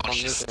guns a from bunch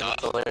of this, and it's stuff.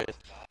 hilarious.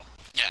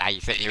 Ah,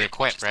 you fit your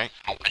equip, right?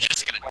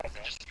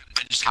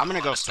 I'm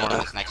gonna go storm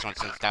this next one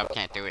since Dub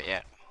can't do it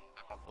yet.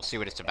 We'll see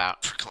what it's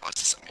about. For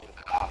Colossus, I mean.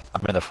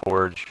 I'm in the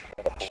Forge.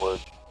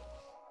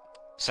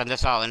 Send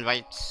us all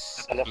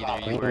invites. Either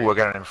you Ooh, or... I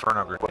got an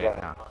Inferno Grenade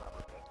now.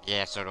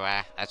 Yeah, so do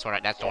I. That's the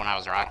one I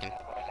was rocking.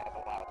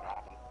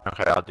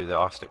 Okay, I'll do the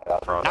Austin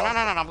Frost. No,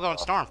 I'm going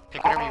storm.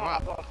 Pick whatever you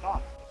want.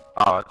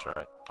 Oh, that's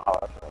right.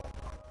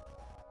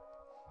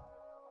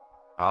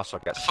 I also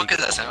got The fuck is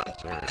that secret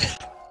sound? weapons.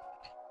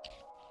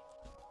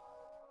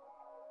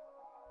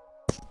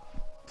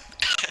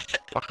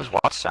 Fuck is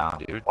what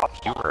sound, dude?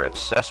 You were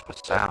obsessed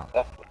with sound.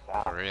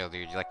 For real,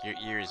 dude. Like, your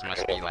ears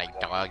must be like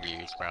dog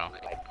ears, bro.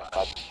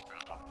 I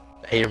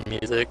hear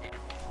music.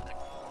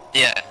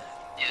 Yeah,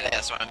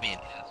 that's what I mean.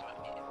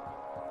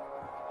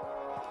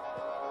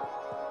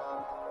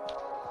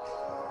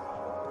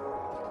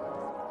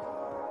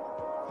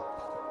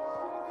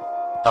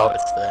 Oh,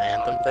 it's the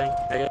Anthem thing,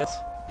 I guess.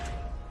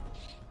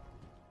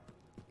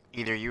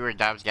 Either you or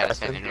Dubs gotta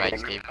send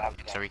invites, Gabe,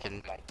 so we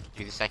can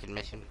do the second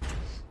mission.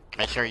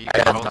 Make sure you I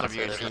got both nothing of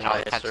you have to seen all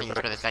the do. cutscenes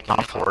for the second I'm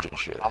mission. forging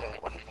shit.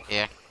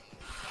 Yeah.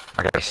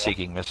 I got a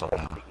Seeking Missile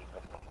now.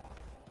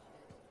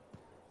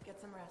 Get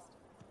some rest.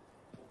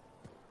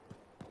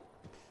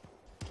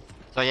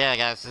 So yeah,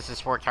 guys, this is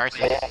Fort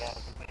Tarsus.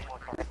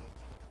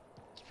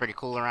 It's pretty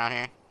cool around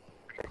here.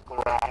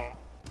 I'm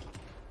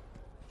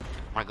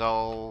gonna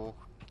go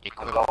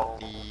equip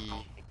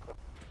the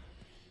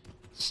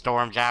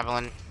Storm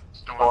Javelin.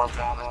 It's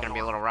gonna be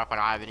a little rough, I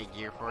don't have any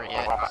gear for it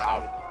yet,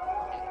 so...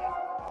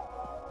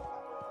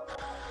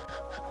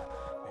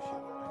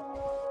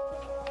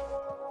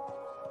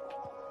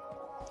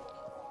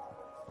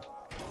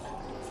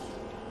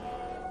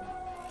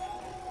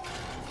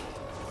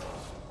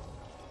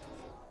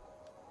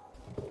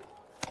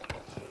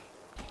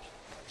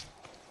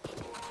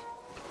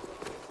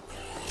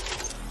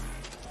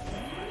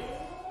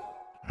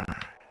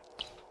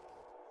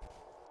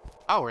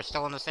 Oh, we're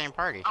still in the same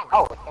party.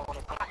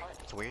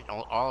 It's weird.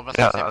 All of us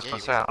Yeah, except I was gonna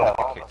Gabe. say, I don't think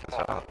I kicked this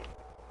out.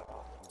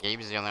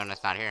 Gabe's the only one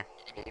that's not here.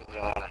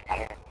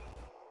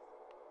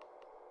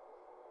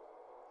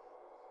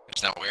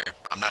 It's not where.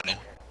 I'm not in.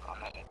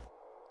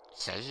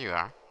 Says you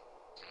are.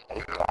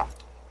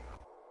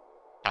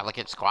 I look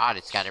at squad,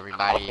 it's got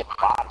everybody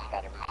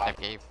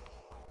except Gabe.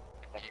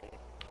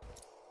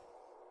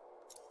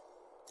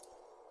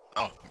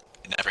 Oh,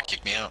 it never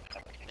kicked me out.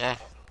 Yeah.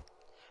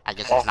 I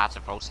guess it's not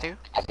supposed to.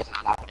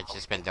 It's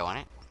just been doing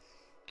it.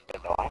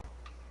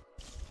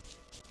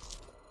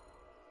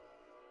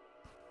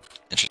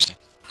 Interesting.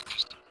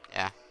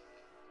 Yeah.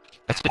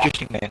 That's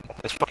interesting, man.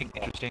 That's fucking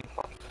interesting.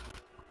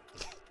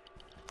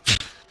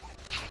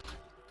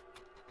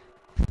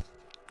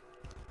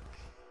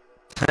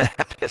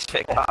 Piss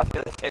pick off the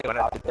other day when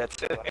I did that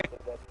too.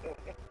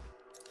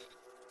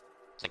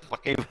 It's like, what?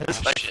 He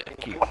was like, Shit.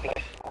 thank you.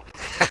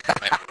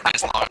 My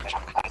ordnance launcher.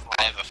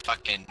 I have a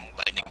fucking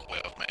lightning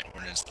coil with my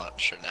ordnance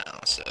launcher now,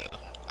 so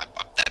I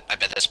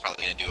bet that's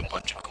probably gonna do a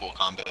bunch of cool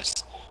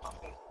combos.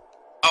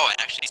 Oh,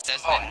 it actually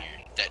says that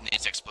here,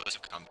 detonates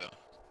explosive combo.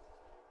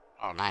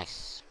 Oh,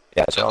 nice.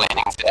 Yeah, So so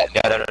landing's dead.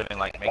 yeah, that would have been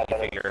like make you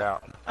figure it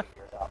out.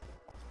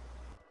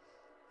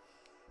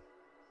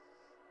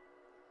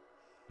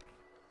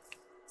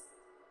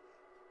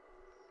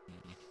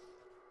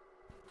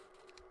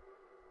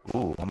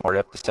 Ooh, I'm already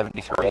up to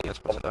 73.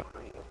 That's what's up.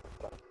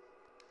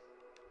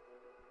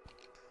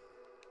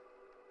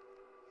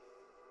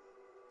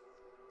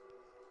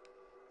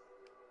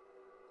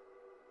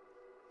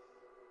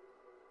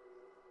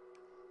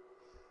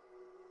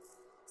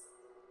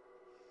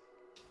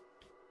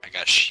 I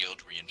got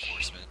shield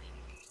reinforcement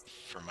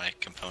for my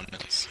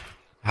components.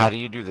 How do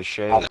you do the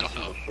shade? That'll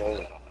help.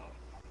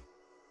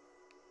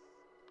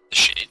 The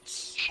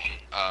shades?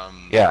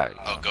 Yeah.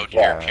 Oh, go to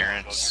your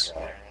appearance.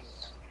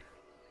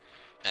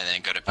 And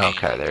then go to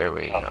paint. Okay, there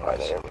we go.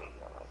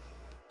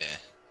 Yeah.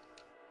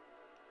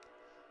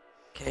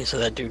 Okay, so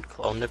that dude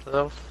cloned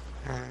himself?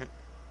 Alright.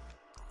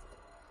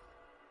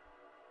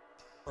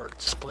 Or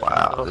split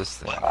Wow, himself. this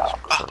thing is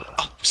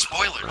Oh,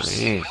 spoilers!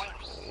 Jeez.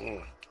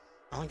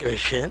 I don't give a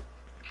shit.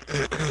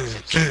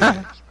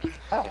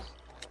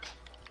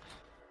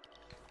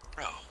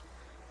 Bro.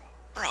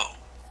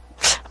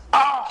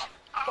 Oh!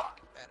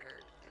 Fuck, that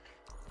hurt.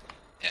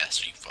 Yeah, that's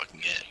what you fucking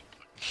get.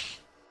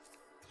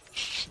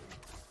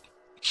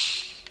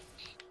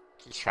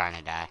 He's trying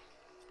to die.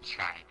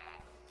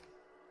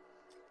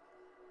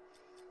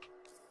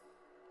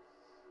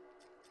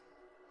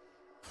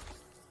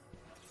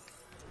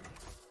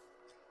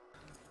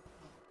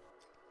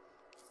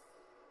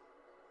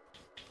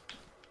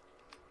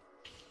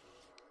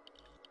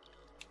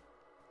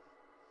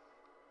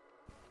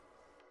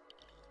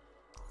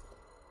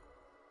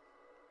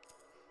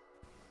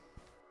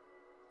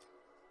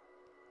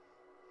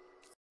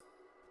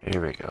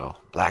 Here we go.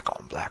 Black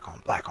on black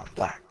on black on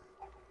black.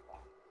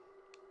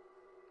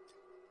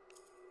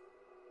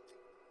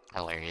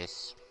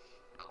 Hilarious.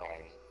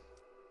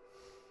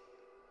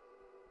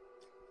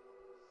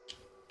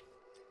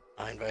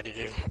 I invited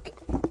you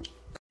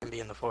to be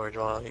in the forge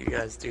while you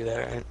guys do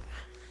that, right?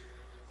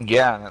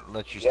 Yeah, and it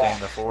lets you stay in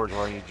the forge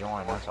while you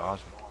join. That's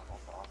awesome.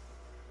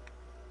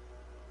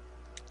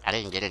 I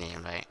didn't get any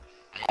invite.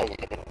 I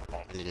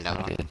didn't know.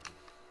 I did.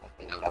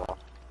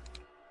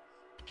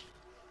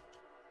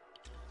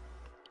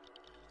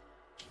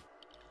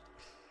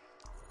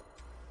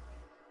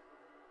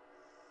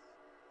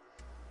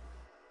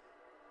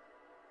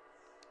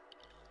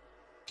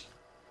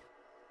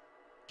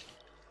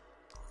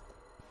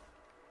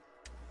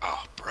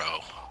 Oh, bro.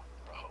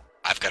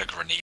 I've got a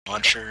grenade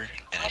launcher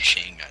and a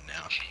chain gun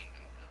now.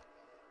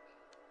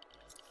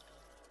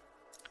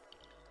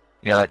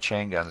 Yeah, that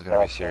chain gun's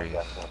gonna be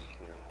serious.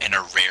 And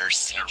a rare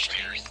siege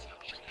parry.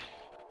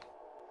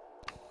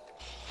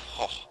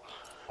 Oh.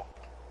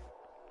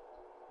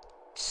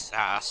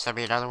 Send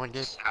me another one,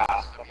 dude.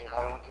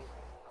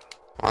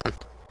 One.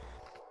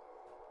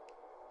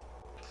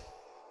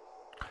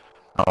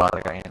 Oh, wow,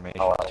 they got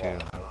animation too.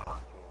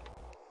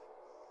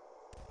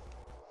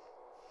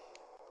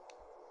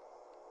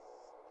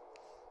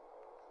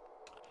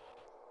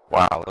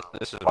 Wow,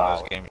 this is one of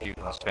those games you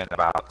can spend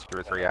about 2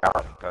 or 3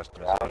 hours in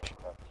customization.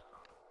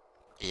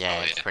 Yeah,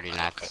 Oh, it's yeah. pretty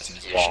nuts.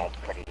 Customization.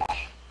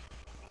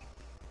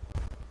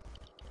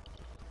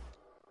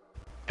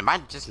 Am I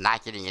just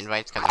not getting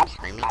invites because I'm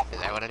streaming? Is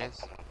that what it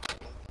is?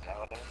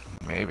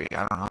 Maybe,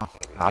 I don't know.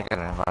 I'll get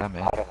an invite,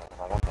 man.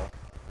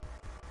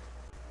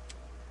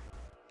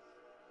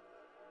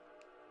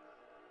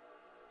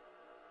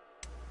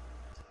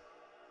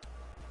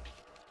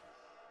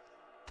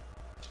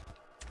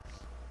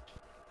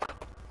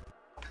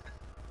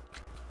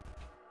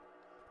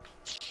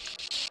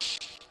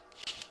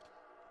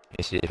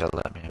 You see if it'll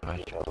let me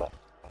invite you.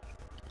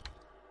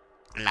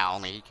 No,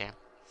 only he can.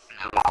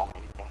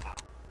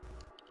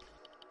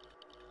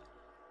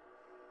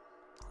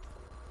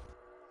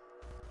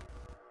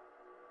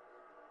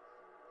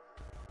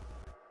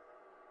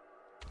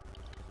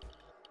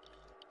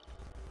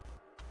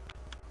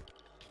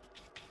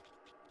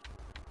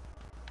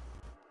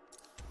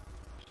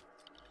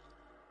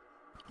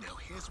 Now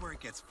here's where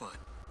it gets fun.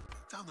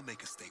 Time to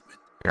make a statement.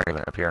 You're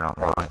even appearing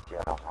online.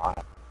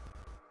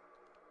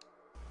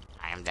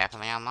 I am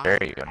definitely online. There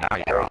you go, now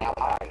you're on.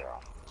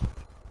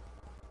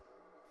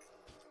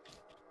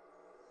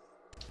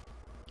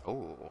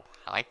 Ooh,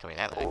 I like the way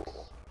that looks.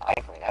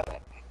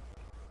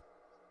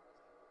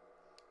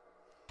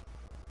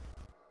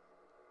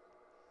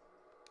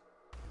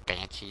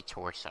 Banshee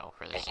torso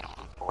for this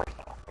song.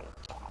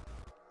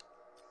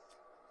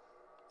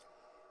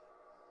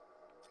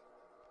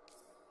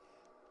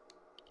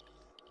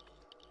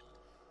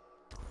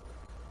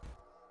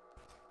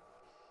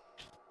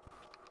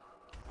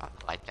 I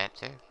like that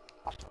too.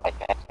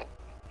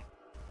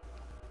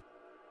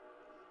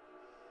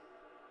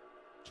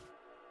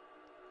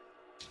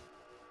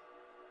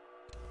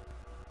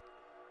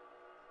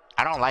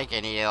 I don't like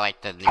any of like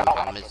the new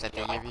helmets that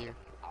they give you,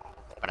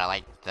 but I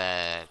like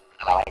the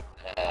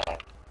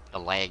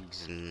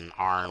legs and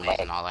arms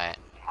and all that.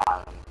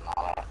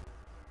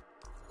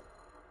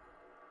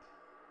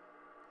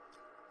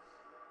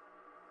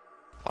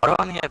 Why do I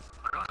only have...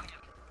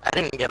 I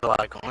didn't get a lot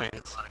of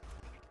coins.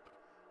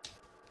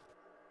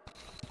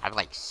 I have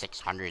like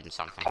 600 and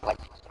something. I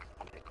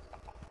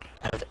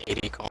have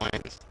 80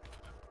 coins.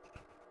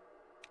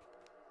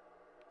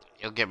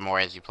 You'll get more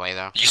as you play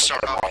though. You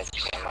start off with,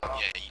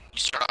 yeah, you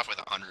start off with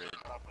 100.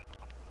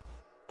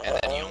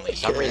 then you only For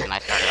some reason, I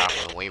started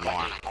off with way more.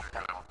 I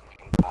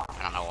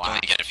don't know you why.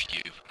 only get a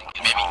few.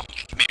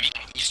 Maybe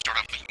you start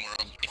off with more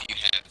if you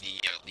have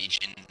the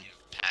Legion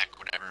pack,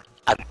 whatever.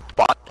 I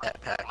bought that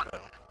pack though.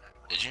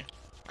 Did you?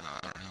 I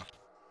don't know.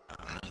 I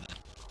don't know that.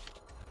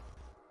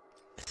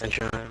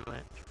 Essential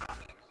invite.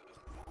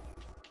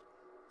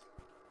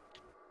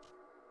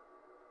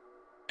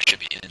 I should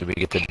be in. Did we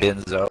get the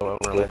Benzo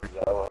over there?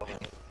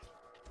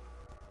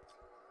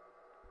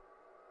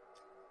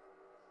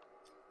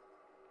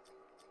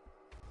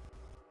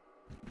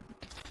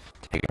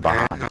 Take it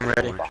behind. I'm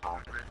ready.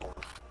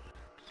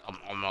 I'm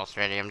almost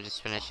ready. I'm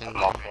just finishing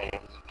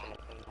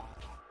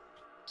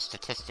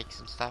statistics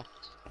and stuff.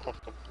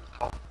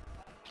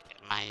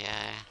 My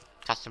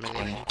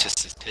customization. To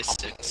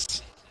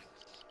statistics.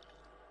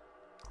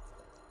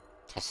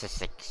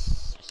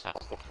 Statistics. Or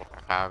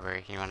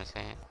however you want to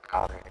say it.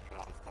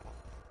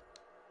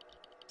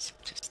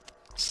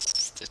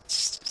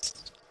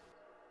 Statistics.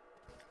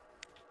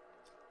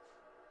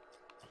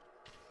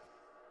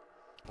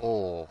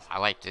 Oh, I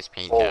like this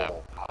paint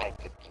job.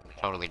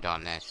 Totally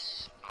done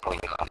this.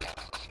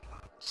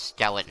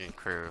 Skeleton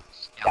crew.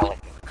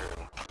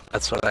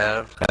 That's what I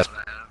have.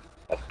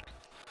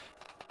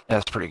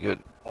 That's pretty good.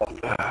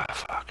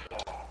 Fuck.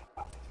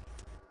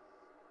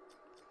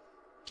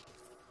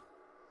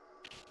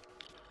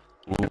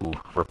 Ooh,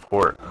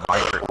 report.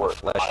 Migrant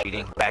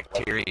flesh-eating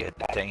bacteria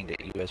detained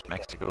at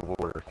U.S.-Mexico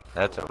border.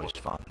 That's always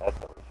fun.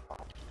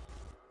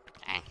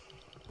 Dang.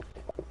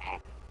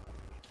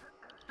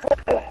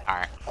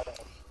 Alright.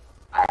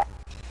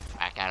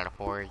 Back out of the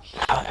forge.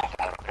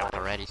 Got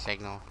the ready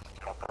signal.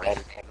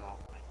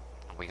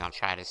 We're gonna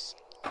try this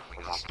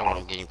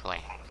storm gameplay.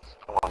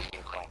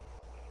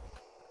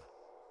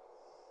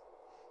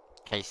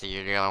 Casey,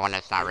 you're the only one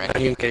that's not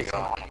ready. You can go.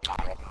 Alright,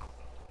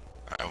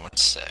 1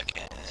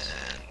 second.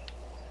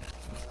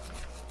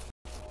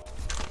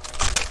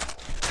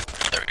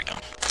 There we go.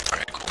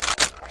 Alright, cool.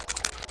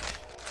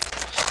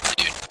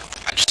 Dude,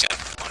 I just got a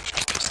bunch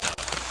of good stuff.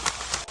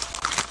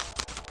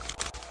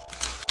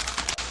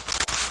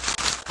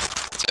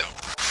 So,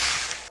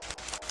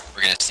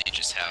 we're gonna see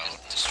just how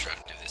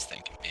destructive this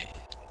thing can be.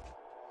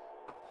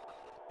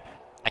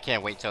 I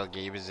can't wait till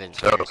Gabe is in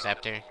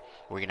Interceptor.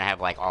 We're gonna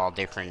have like all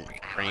different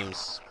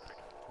frames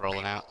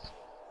rolling out.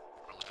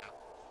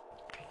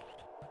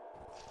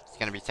 It's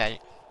gonna be tight.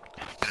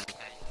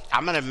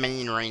 I'm gonna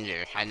main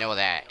Ranger. I know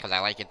that because I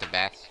like it the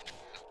best.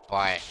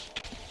 But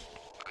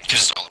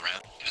Just all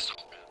around.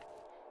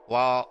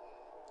 well,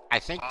 I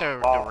think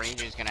the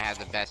Ranger is gonna have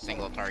the best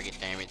single target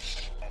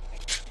damage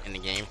in the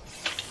game.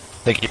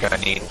 I think you're gonna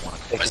need one.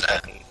 What's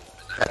that?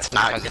 That's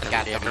not Because it's gonna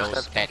got be the a most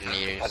intercept.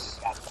 detonators.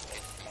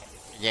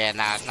 Yeah,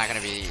 nah, it's not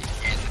gonna be.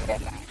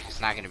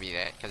 It's not gonna be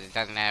that because it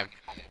doesn't have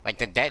like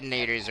the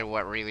detonators are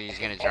what really is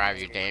gonna drive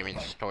your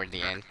damage toward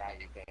the end.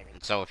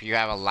 And so if you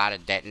have a lot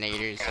of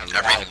detonators and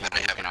multiple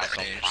people can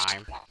also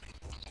prime.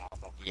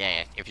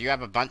 Yeah, if you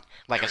have a bunch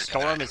like a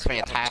storm is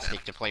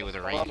fantastic to play with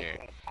a ranger,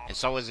 and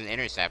so is an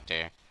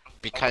interceptor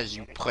because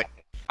you put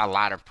a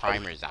lot of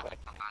primers on.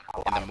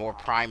 And the more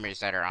primers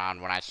that are on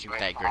when I shoot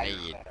that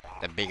grenade,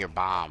 the bigger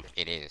bomb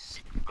it is.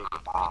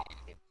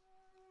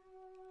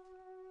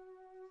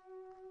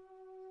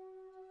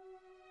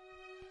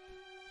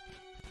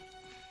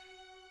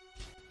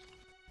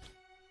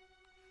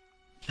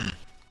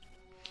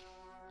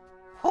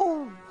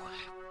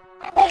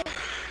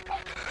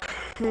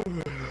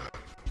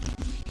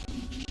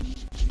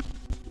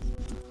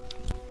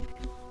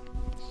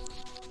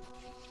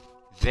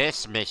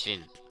 This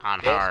mission on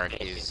hard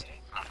is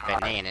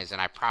bananas, and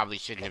I probably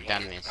shouldn't have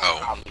done this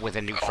with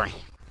a new frame.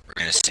 We're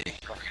gonna see.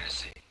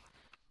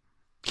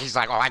 He's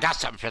like, oh, I got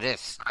something for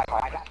this.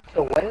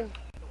 So what is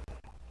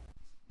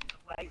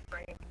light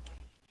frame?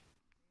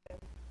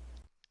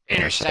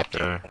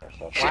 Interceptor.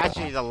 Well,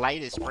 actually, the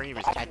lightest frame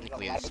is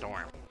technically the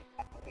storm.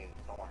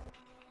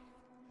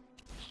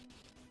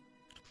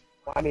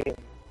 Well, I mean,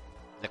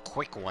 The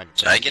quick one.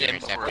 Did I get is in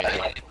before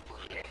Interceptor.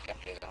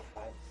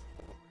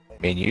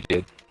 I mean, you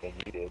did.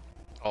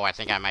 Oh, I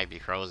think I might be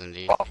frozen,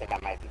 dude.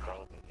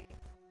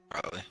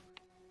 Probably.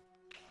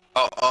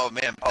 Oh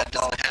man, that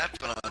doesn't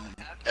happen on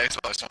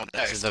Xbox One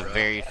X. This is the bro.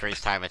 very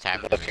first time it's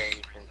happened to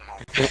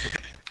me.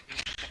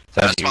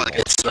 That's probably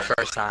It's the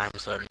first time,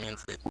 so it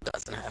means it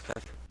doesn't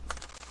happen.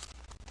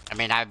 I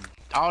mean,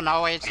 oh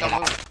no, wait, it's still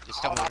moving. It's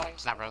still moving.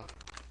 It's not frozen.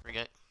 We're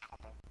good.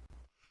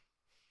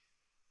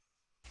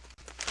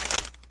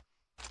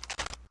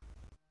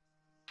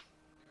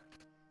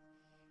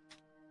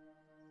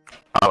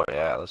 Oh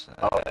yeah, listen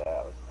to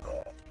that.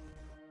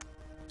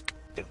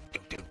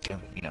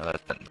 You know,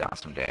 that's done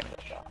some damage.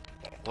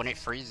 When it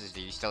freezes,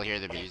 do you still hear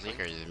the music,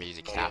 or does the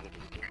music stop?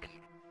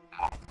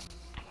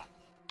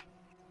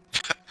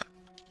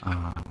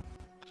 I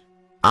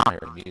don't hear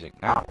the music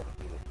now.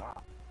 I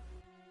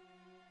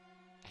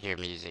hear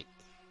music.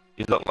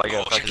 You look like a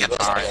Oh, fucking yeah, that's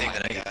guitar the thing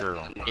that I got.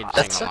 girl.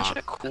 That's such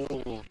a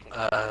cool,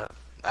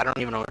 I don't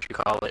even know what you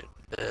call it,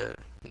 the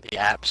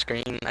app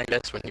screen, I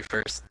guess, when you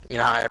first, you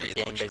know how every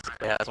game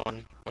basically has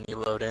one, when you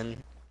load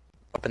in,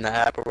 open the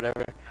app or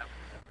whatever.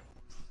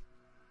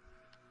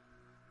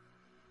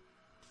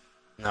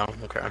 No?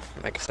 Okay.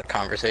 I guess the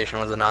conversation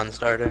was a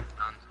non-starter.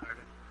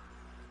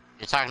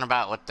 You're talking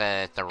about with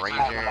the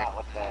razor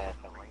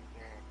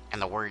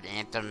and the word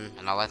anthem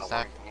and all that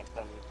stuff?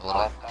 The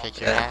little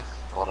picture it has?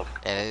 Yeah,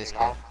 it is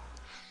cool.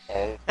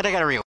 And I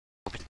gotta reopen.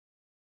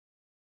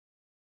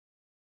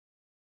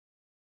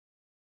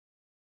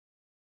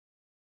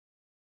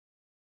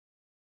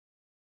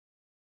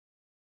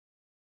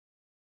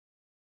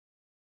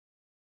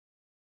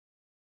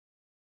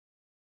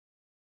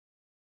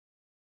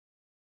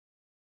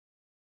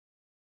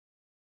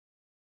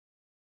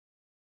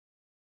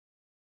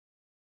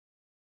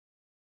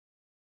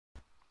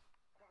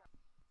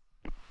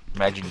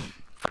 Imagine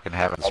fucking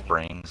having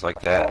springs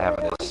like that,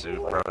 having this suit,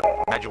 bro.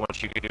 Imagine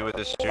what you could do with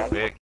this suit,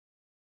 big.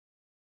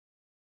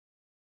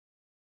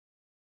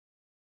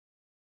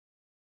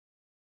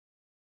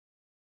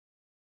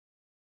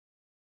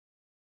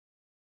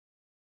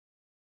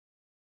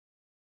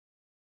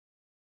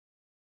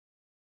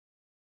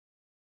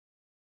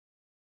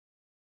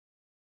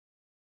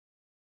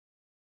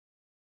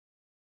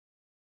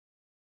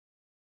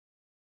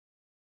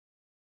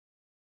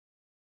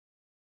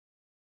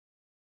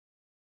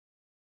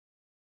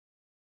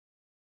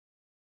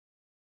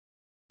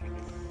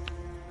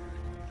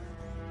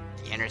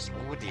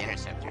 What would the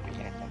interceptor be?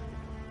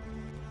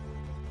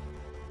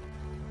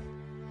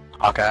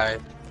 Hawkeye,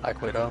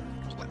 Black Widow.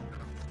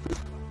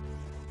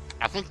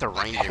 I think the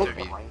ranger would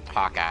be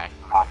Hawkeye.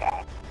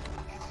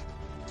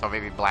 So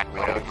maybe Black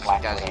Widow, because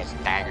he does use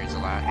daggers a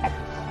lot.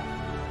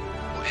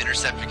 Well,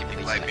 interceptor can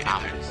be Black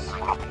Panther.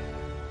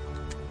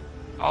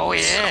 Oh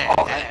yeah,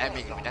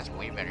 that's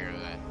way better of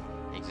an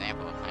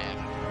example.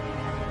 Yeah.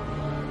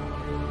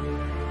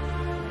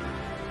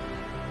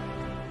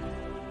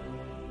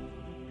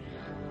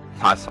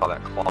 I saw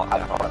that claw. I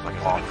thought it was like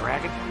a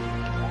dragon.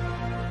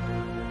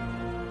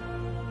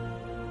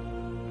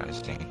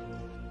 Nice thing.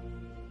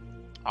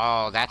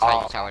 Oh, that's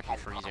how you tell if you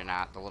freeze or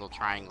not. The little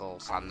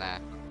triangles on the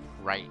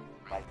right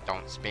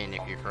don't spin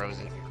if you're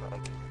frozen.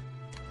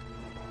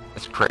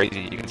 It's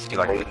crazy. You can see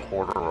like the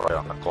corduroy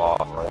on the claw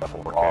for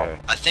 4K.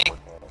 I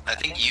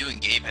think you and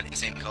Gabe had the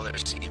same color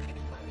scheme.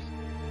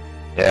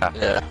 Yeah.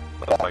 Yeah.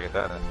 Looks like it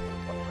does.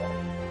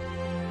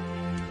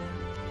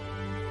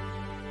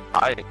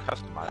 I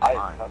customize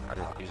mine. I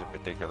just use a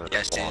particular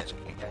Yes, claw dude.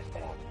 scheme.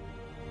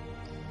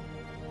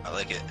 I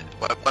like it.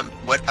 What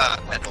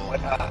metal?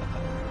 Is that?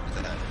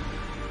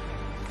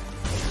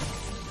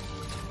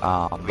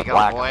 We The go,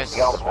 black boys.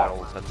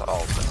 metals, that's all.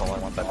 That's the only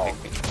one that pick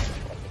me.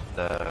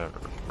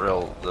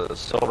 The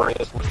silver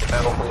is with the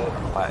metal,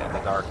 and the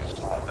dark is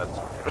that's.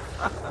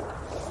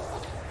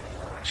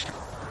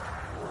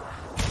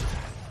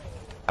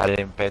 I didn't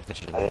even pay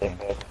attention to anything,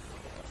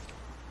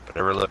 but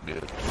it really looked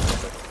good.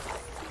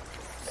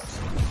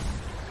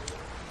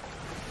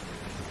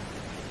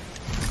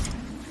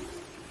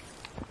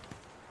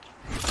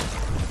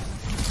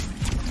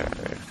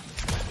 Okay.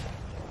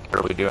 What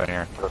are we doing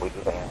here?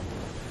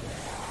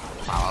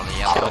 Follow the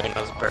yellow. Killing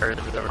those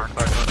birds with the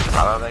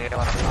Follow the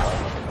yellow.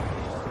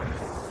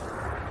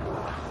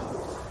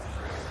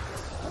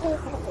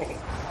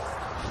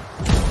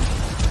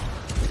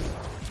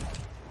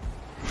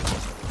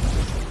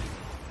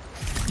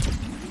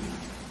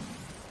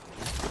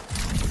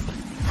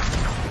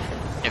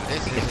 If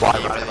this is the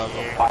game of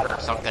the year,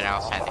 something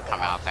else had to come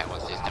out that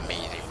was just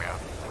amazing, bro.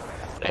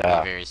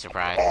 I'd be very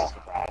surprised.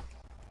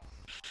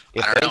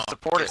 If I don't they know,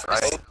 support it,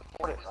 right?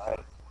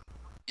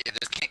 Yeah,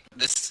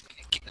 this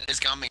is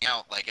coming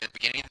out like at the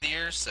beginning of the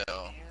year, so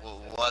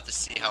we'll have to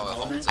see how it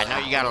holds I up. know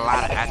you got a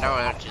lot of, I know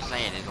what you're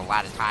saying, there's a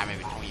lot of time in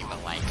between,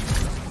 but like,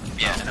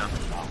 Yeah, I know.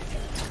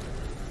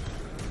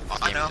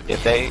 I know.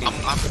 If they, I'm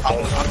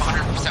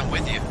 100%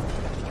 with you.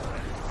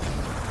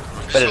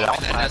 But it Just also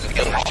hoping that has doesn't to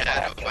get go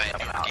overshadowed by a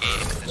new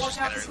game. It's Watch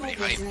just out got for small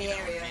everybody kids in the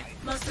hyped. area.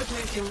 Must have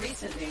moved in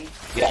recently.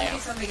 Yeah. Do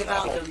something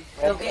about them.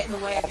 They'll get in the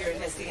way of your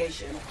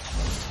investigation.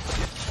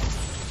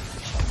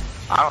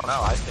 I don't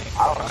know. I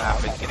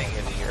think the beginning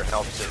of the year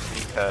helps it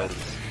because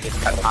it's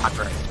got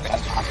contract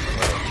expansion.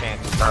 So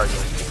chances are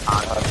you'll see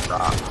contract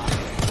drop.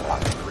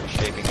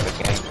 Reshaping the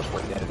game before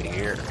the end of the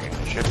year.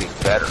 It should be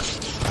better.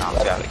 Now,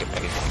 yeah, they can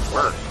make it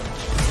worse.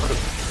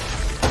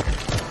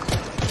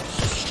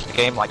 A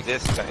game like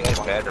this is going to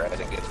get better as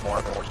it gets more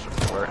and more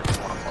support and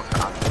more and more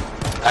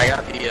content. I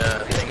got the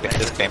thing If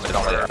this game is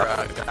only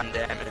gun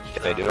damage.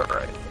 if they do it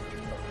right.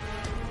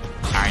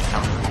 alright,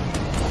 tell me.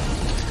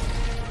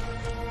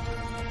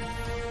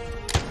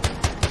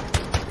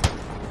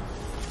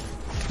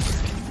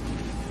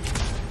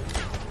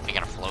 We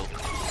gotta float.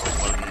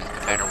 Floating is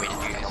the better way to do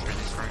this for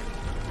this room.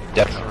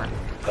 Definitely.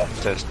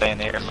 To stay in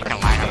the air. You can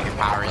line up your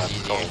powers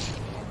easier.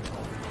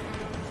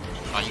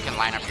 Well, you can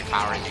line up your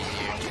powers easier.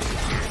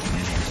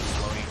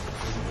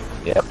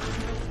 Yep.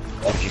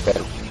 You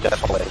better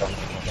definitely.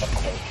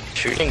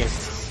 Shooting is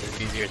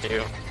easier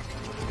too.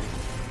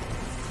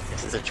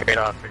 This is a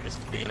trade-off for just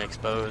being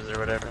exposed or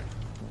whatever.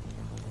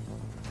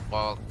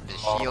 Well, the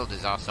shield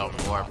is also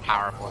more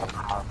powerful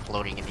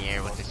floating in the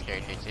air with this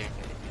character too.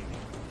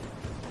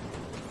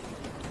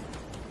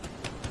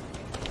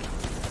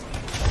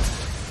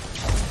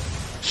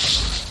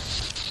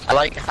 I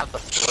like how the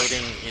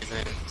floating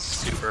isn't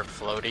super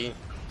floaty.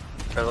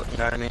 You know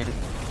what I mean?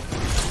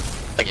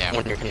 Like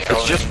when you're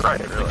controlling, it's just right,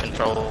 really.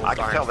 Controls I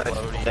can tell that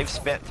floaty. they've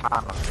spent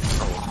time on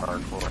controls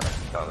hardcore. I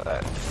can tell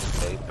that.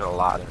 They put a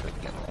lot into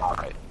getting that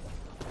right.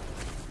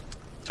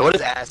 So what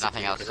does acid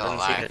Nothing do? else It to doesn't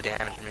lie. seem to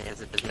damage me.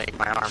 Does it just make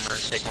my armor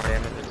take more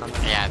damage or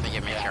something? Yeah, I think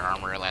it makes your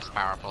armor less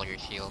powerful, your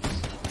shields.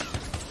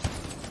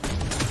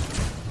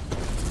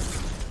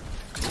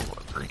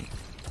 Green.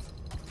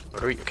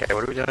 What are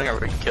we doing? Are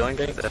we killing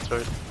things? That's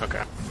what.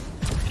 Okay.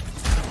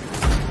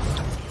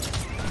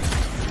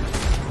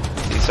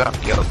 See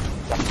something? Go.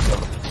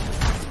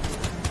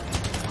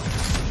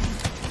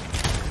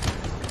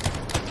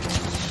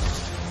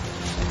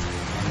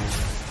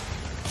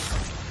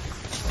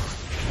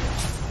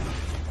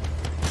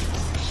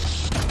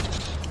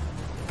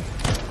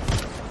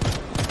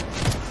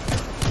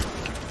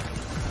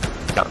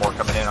 Got more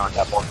coming in on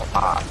that more from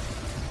high.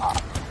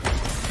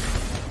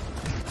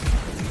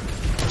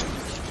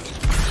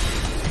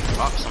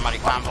 Oh, somebody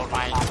comboed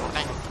my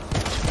thing.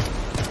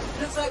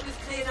 Looks like we've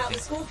cleared out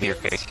the Your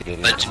scorpions. case, you did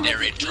it.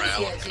 Legendary Easier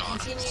trial to of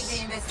continue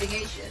the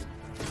investigation.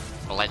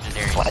 The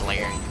legendary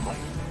slayer.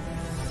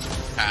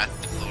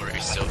 Path, glory,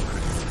 silver.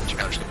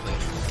 Challenge complete.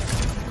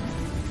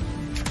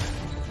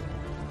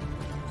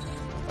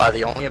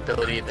 The only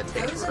ability that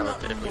takes Those are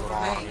not relatively normal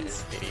long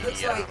remains. is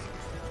Looks the like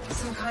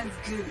some kind of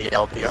goo. the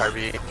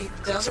LPRB It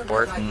doesn't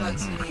support. look like blood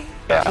to me.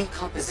 Yeah.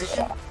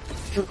 Decomposition?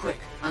 Too quick.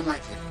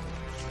 Unlikely.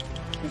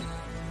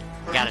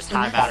 We gotta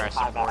time out our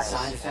support.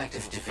 Side effect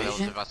of For those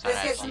division? of us that Let's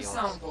have get some shields.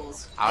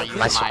 samples. I'll use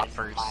My mine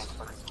first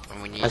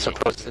when we need I'm it.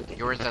 supposed to.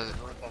 Yours doesn't.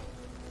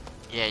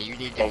 Yeah, you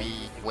need to be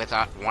with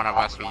one of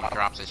us when you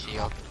drops a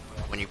shield.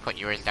 When you put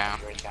yours down,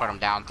 put them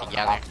down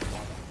together.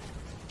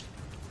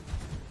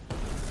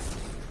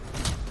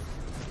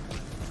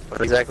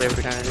 What exactly are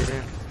we trying to do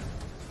here?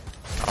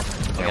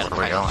 We Yeah, gotta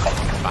where we try going? to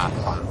spot.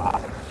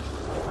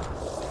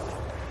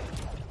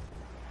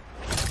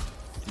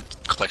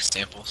 Collect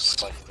samples.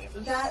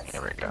 That's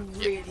Here we go.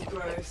 really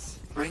gross.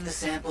 Bring the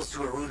samples to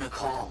Aruna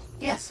Call.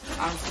 Yes,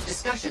 our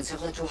discussions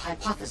have led to a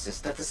hypothesis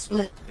that the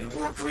split in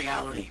warped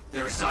reality.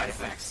 There are side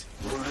effects.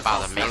 Aruna Wow,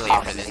 Call the melee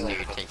for this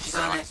dude takes She's a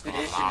on long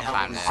expedition time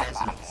helping the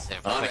Sentinels.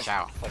 to push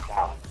out.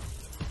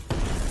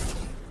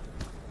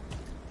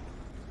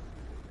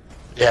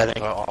 Yeah, I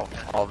think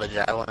all the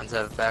javelins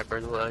have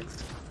backwards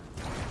legs.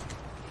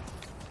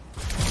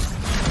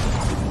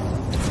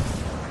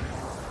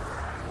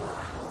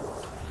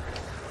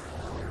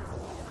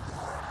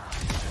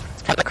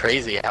 It's kind of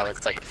crazy how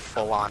it's like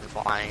full on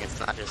flying. It's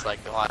not just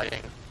like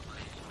gliding.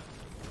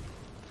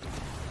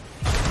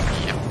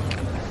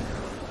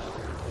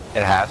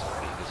 It has to be,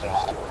 because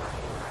there's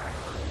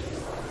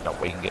no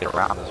way you can get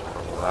around this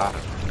world without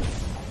it.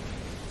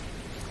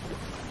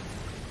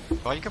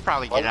 Well, you could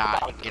probably get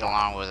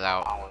along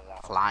without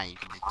flying. You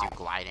could just do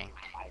gliding,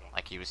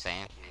 like he was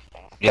saying.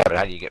 Yeah, but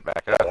how do you get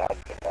back up?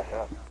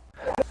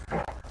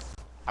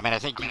 I mean, I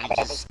think you could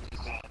just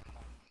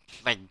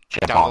like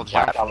double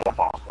jump.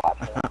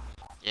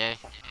 Yeah,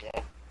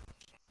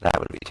 That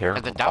would be but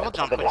terrible. the double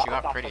jump puts you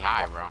up pretty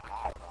high, bro.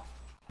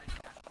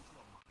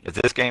 If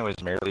this game was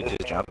merely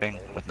just jumping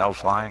with no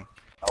flying,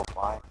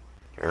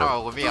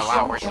 Oh, it would be a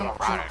lot worse than a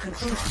product.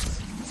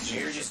 So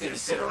you're just gonna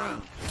sit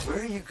around. Where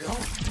are you going?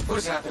 What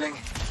is happening?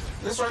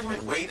 This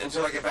argument wait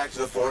until I get back to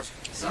the fort.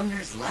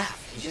 Sumner's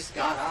left. He just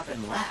got up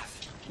and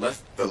left.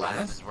 Left the This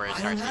lab? is where it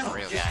I don't starts know. getting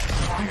real, Just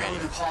guys. find You ready?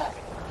 Aruna Call.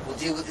 We'll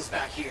deal with this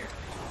back here.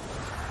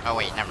 Oh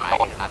wait, never mind.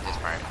 Not this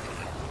part.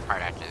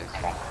 Part after this.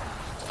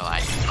 The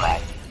light.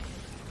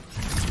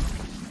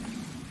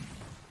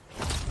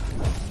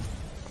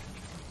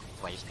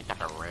 Well, you just picked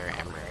up a rare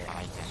ember. I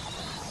like this.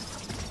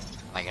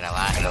 Like it a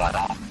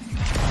lot.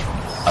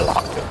 I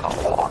locked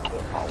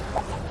it.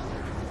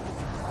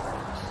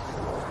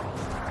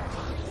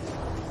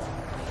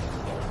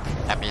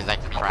 That means I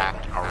can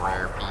craft a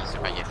rare piece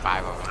if I get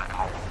 5 of them.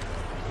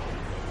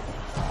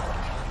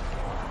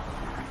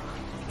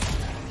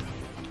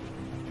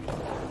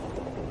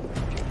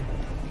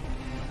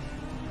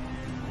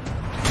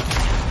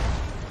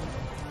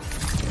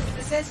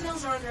 The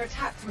Sentinels are under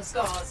attack from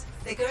scars.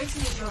 They're going to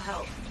need your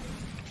help.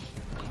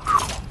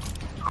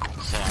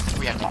 So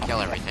we have to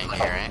kill everything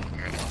here, right?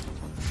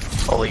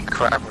 Holy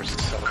crap, we're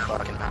so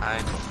fucking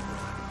high.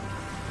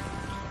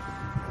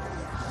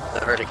 The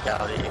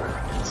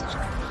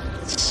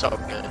verticality is so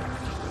good.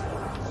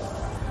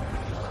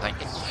 Like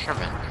it's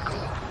tripping.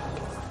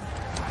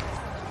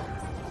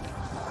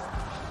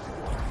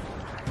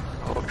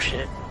 Oh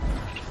shit.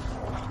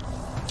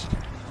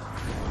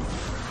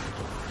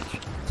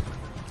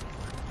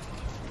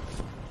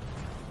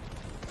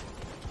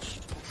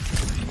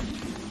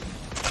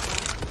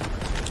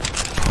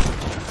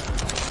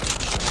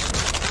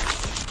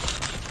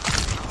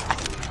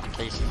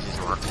 Casey's just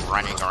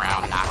running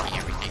around knocking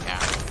everything down.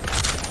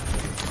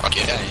 Fuck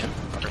yeah, I am.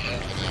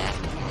 Yeah.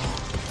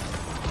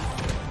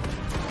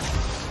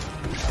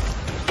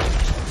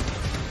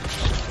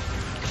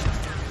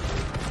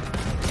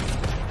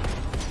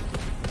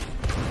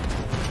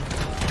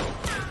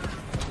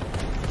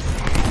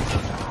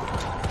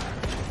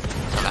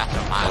 So that's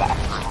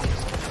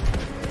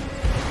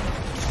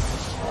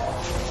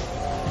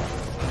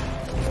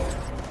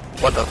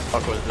What the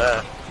fuck was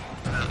that?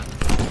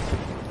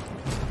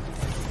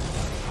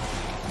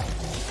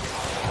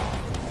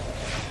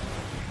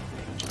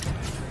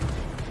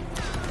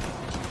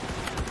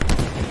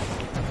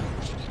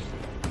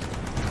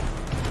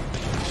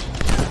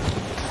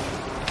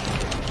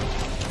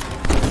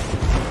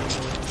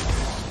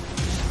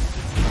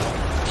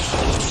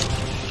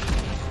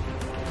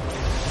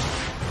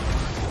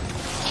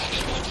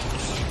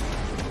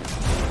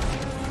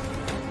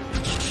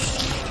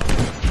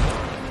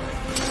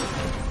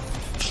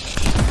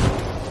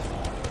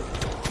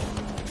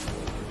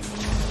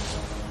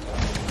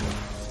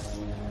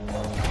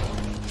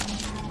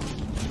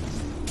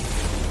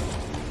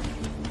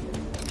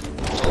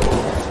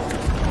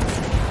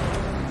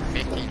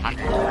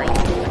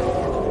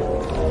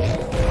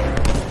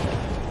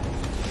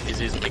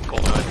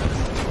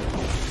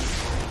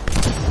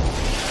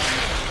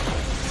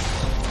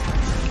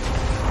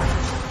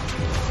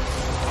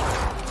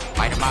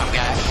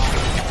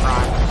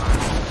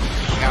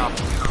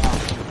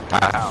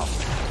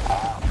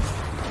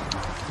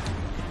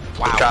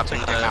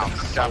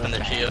 Dropping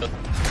the shield.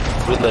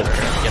 We live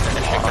get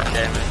the shit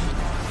damage.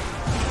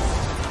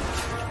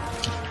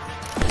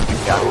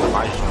 Got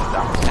my shield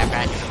down. Step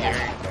back in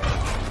here.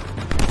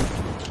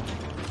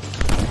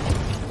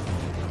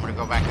 I'm gonna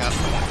go back up.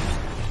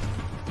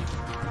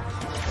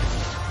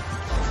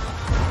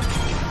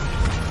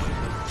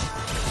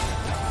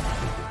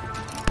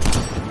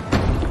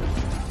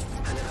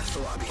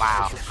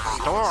 Wow,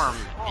 Storm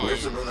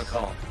is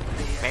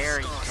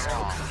very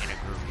strong in a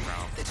group, bro.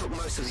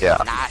 Yeah.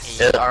 Not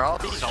a all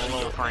these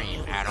solo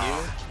frame at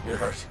all. You're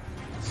hurt.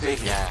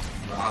 Yeah.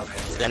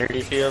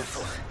 Energy field.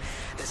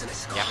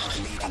 Yep.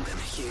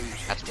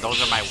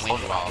 Those are my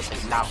wing walls.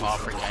 It's not wall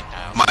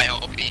projectiles. My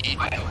OP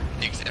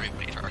makes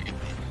everybody target me.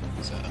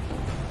 So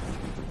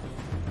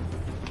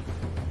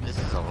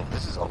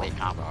this is a late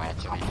combo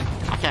actually.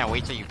 I can't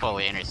wait till you pull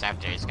the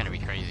interceptor. It's gonna be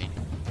crazy.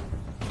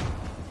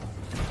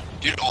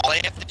 dude, all I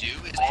have to do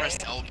is press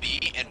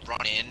LB and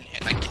run in,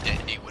 and I can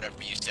detonate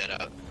whatever you set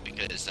up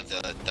because of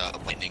the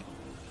lightning.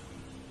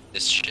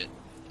 This shit.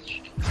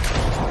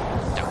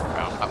 No,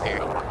 bro, up here.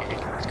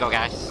 Let's go,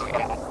 guys.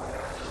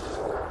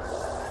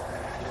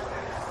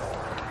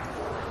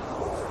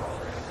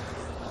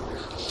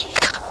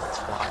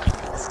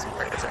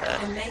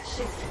 A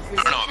makeshift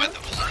I don't know about the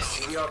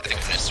velocity. I think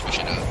I'm gonna switch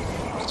it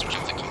up. Switch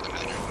up the color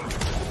pattern.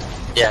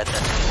 Yeah,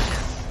 definitely.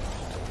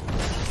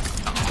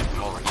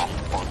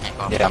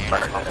 Yeah, I'm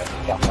burning it.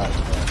 Yeah, I'm burning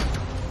it.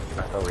 I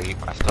believe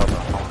I still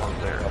don't know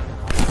there.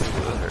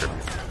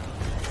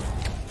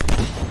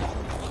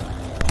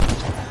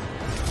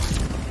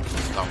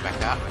 Go back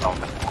up. Go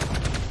back up.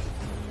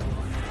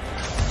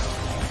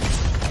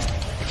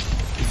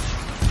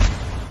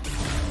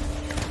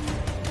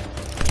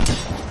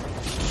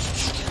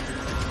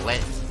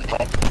 Lit.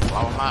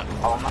 Blow him up.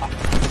 Blow him up.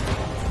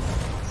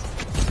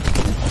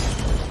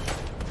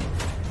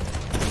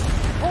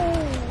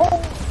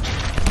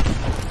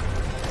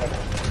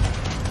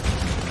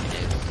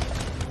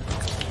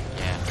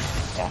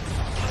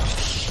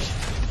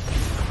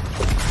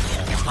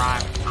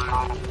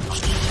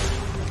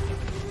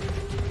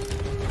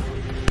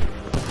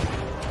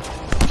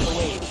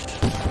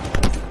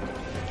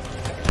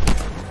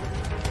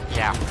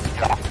 Yeah.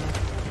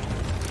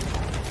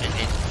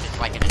 It's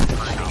like an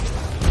inferno.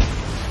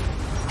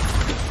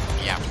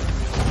 Yeah.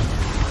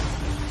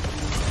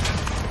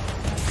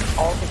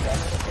 All the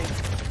benefits.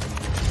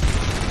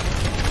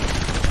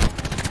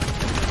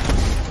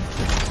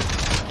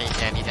 Hey,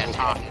 Danny, that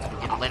top.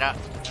 Get lit up.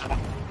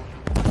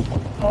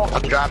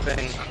 I'm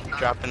dropping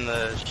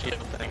the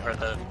shield thing, or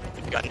the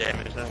gun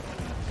damage thing.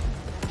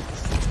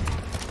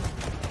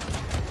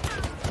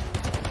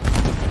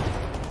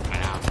 I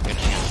know, I'm gonna get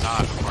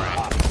shot before I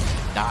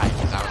die,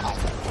 because I was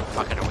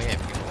fucking away at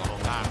people the whole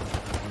time.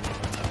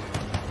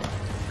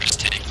 Just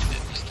taking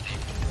it.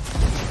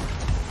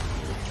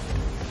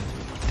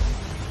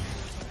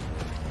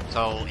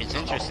 So, it's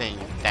interesting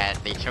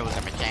that they chose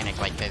a mechanic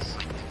like this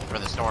for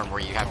the storm, where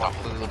you have to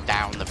hold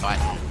down the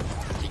button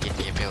to get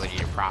the ability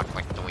to proc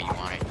like the way you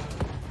want it.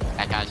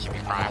 That guy should be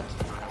primed.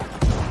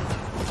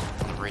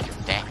 Bridge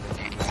of death.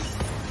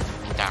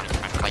 Get down.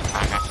 I feel like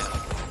 5 after.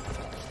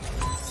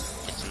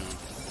 Get some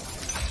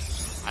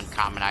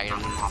uncommon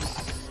items.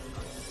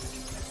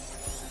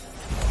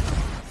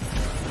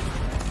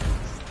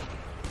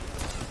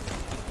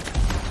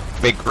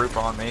 Big group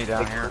on me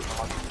down here.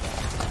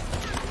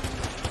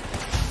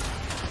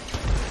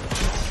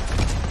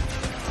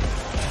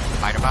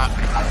 Fight him up.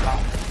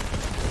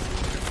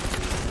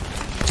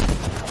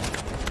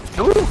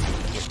 Ooh!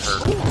 Get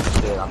hurt.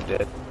 Yeah, I'm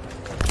dead.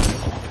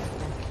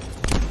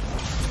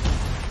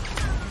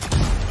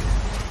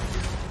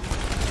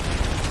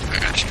 I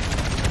got you.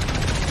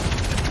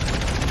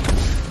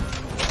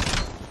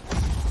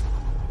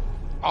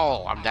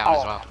 Oh, I'm down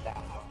as well.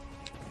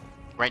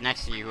 Right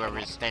next to you,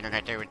 whoever's standing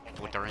right there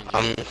with the range.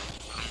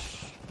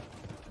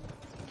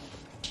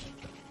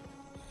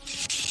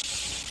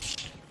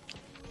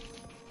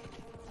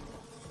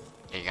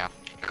 There you go.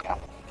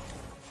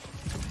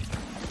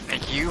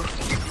 Thank you.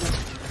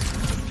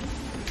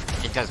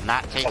 It does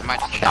not take much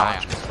to die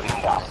on this week.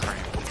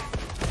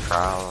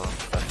 Trial.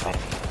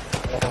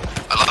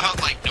 I love how,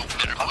 like, no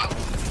matter what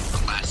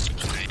class you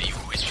play, you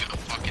always feel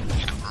fucking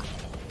powerful.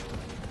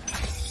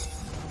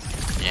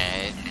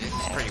 Yeah,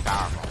 it's pretty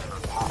powerful.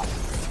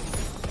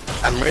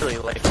 I'm really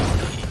liking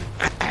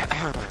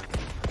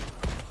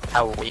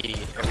how weighty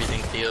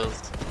everything feels.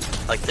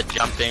 Like the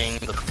jumping,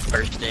 the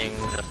bursting,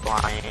 the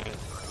flying.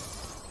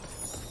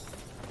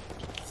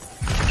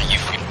 You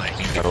feel like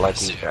you Gotta let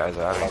these guys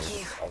out of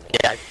here.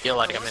 Yeah, I feel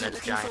like I'm in a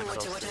Looking giant forward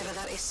to hole. whatever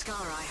that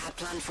Iskara had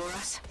planned for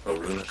us. A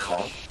rune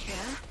call? Yeah,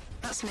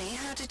 that's me.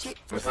 How did you?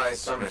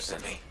 Matthias Sumner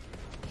sent me.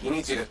 He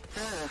needs you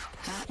Oh,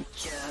 that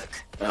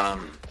jerk.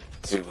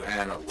 to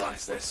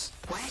analyze this.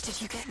 Where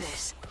did you get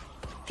this?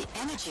 The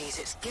energies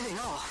it's giving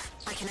off.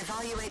 I can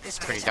evaluate this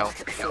Pretty data dope. back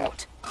at the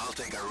fort. I'll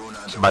take Aruna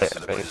and the Somebody rest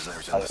of the at the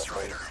prisoners in this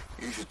trader.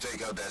 You should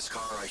take out that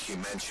Skara he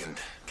mentioned.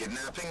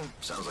 Kidnapping?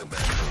 Sounds like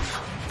bad news.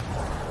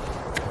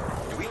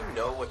 Do we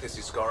know what this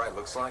Iskari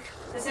looks like?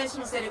 The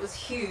Sentinel said it was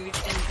huge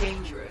and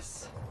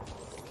dangerous.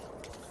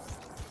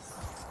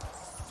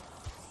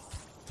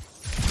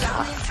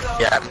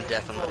 Yeah, I'm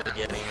definitely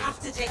getting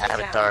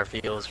Avatar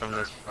feels from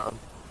this film.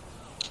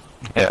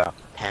 Yeah.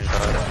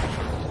 Pandora.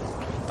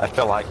 I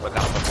feel like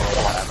without the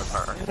full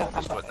Avatar,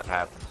 this wouldn't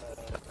have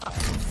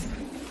happened.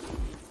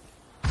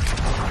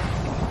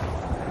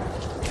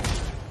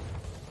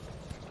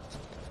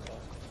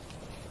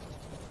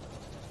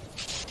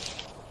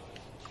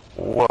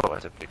 Whoa,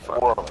 that's a big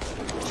fuck. Whoa.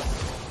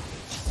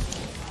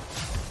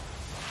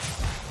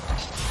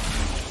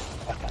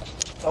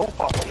 So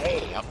far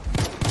away. Yep.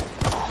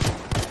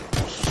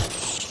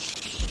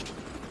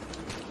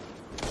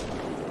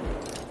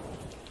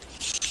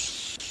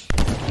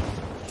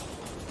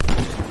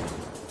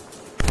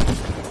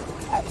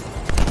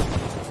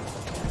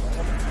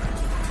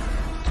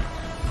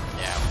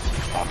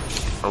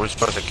 Are we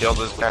supposed to kill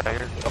this guy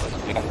here? Kill this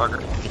big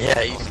fucker?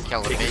 Yeah, he's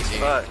Kill the big as baby.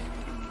 fuck.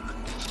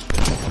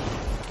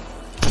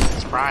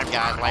 It's Prime,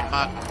 guys. Light him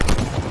up.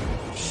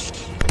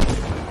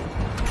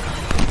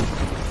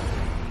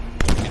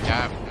 Good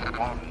job.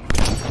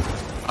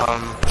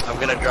 I'm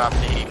gonna drop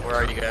the. Where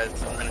are you guys?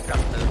 I'm gonna drop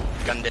the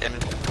gun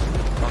damage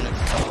on it.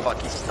 Oh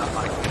fuck, he's still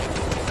like.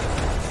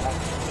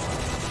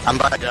 I'm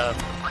by the.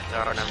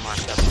 Oh, never mind.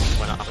 That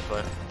went off,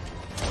 but.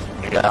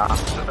 Yeah, I'm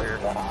still here.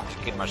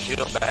 Just get my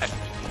shield back.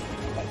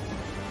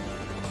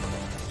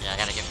 Yeah, I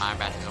gotta get mine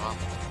back as well.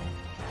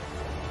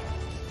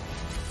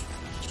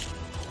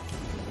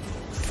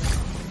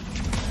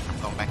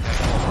 I'm going back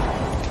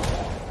there.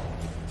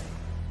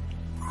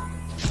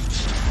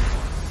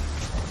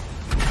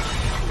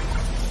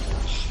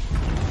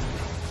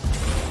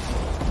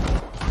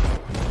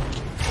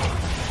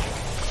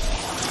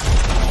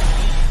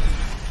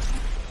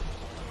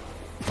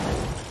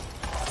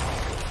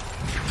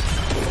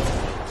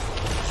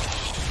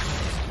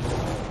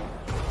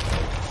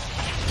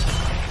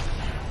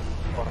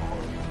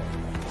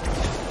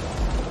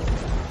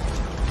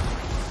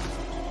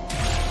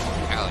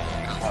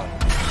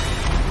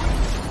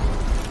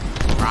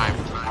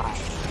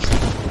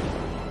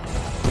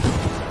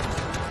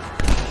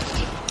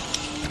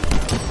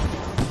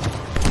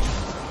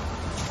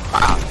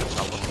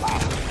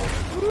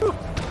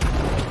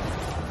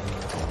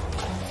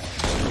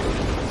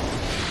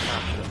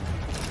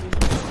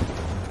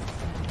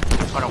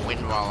 Put a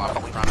wind wall up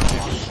in front of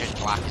him. He should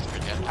block his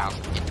projectiles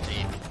and get to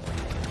him.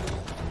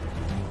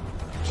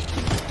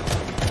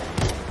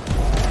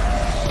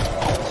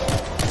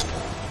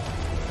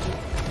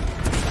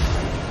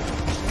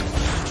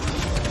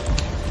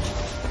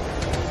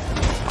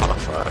 Oh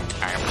fuck.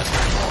 Alright, I'm gonna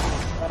start.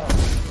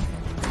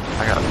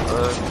 I got a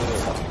bug.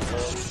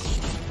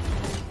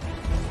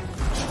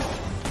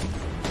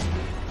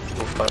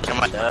 Oh fuck, I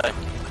might die.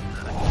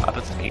 I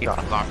put some heat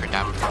on. Long for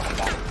down.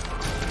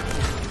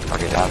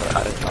 Fuck it,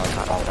 I didn't know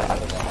how that.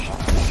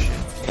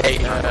 Hey,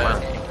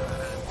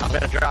 I'm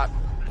gonna drop.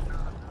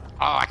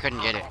 Oh, I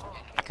couldn't get it.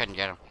 I couldn't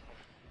get him.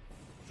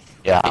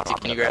 Yeah, Casey,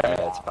 can you grab it?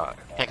 It's fine.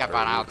 Pick up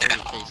on aisle 3,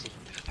 Casey.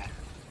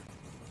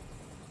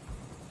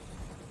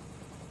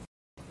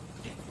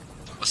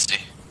 Let's see.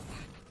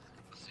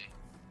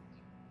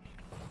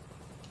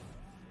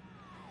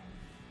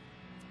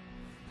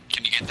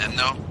 Can you get them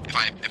though?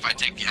 If I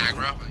take the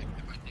aggro?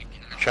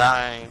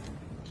 Trying.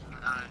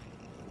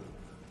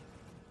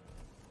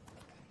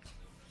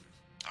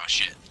 Oh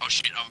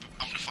shit,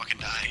 I'm gonna fucking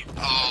die.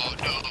 Oh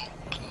no.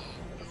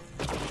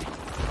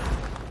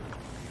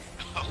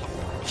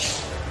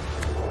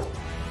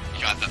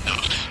 You got them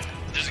though.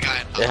 There's a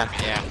guy. Yeah.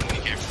 Yeah. Be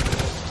careful.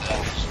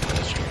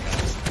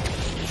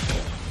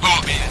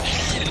 Oh man.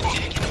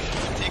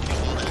 Take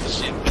all that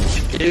shit.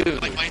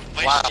 Dude, Like,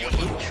 my wow, shield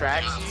when he was-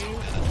 tracks you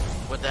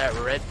with that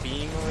red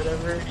beam or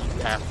whatever,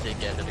 you have to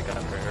get to the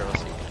gunner or else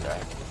you can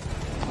die.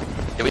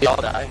 Did we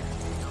all die?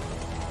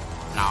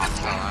 No, I'm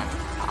still alive.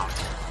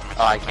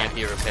 Oh, I can't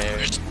be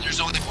repaired. There's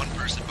only one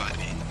person by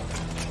me.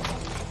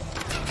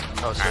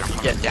 Oh, so if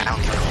you get down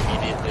like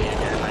immediately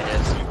again, I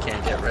guess you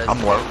can't get res.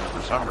 I'm low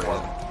for some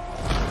reason.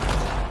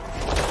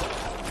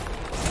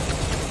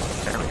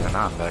 There we go,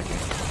 now I'm back in.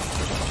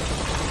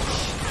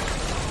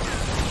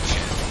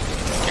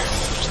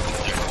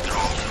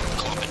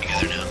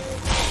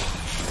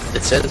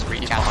 It says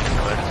respawn,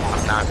 but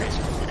I'm not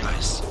respawning.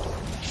 Nice.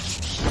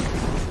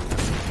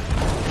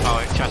 Oh,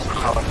 it just me.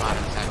 Oh,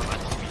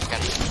 we just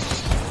gotta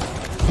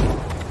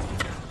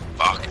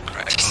Fuck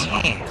Christ.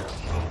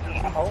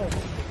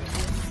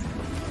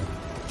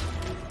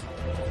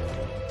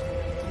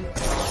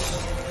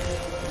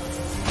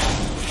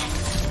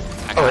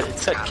 Oh, it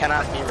said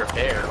cannot be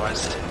repaired. Why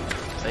does it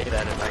say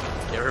that if I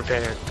can get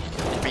repaired?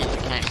 It means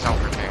you can't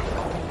self-repair.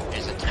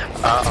 There's a temp.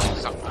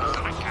 Oh.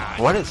 Oh my god.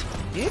 What is?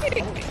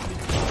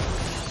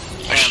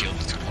 My shield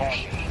is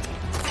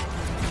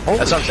That's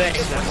what I'm saying.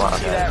 Once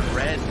you see that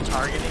red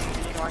targeting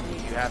on you,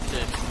 you have to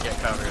get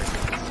covered.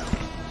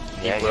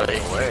 Yeah, Equally.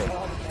 get away.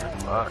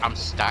 Fuck. I'm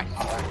stuck.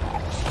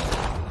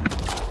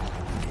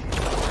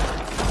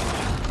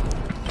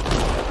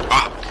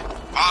 Fuck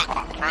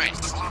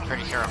Christ. I'm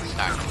pretty sure I'm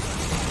stuck.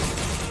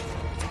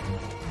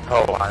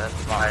 Oh, wow, that's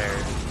fire.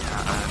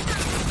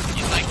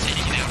 You like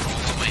taking out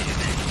all the way in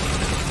there.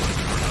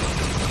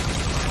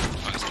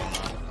 What is going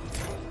on?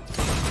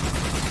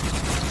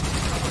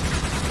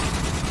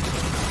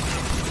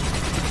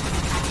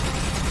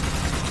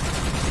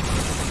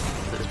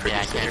 This is pretty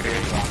Yeah, I can't do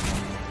serious. it.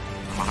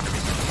 I'm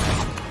 100%.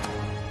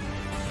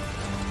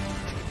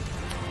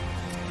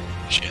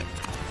 Shit.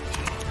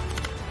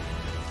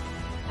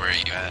 Where are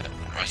you at?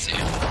 I see you.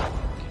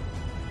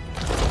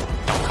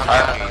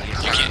 You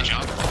can't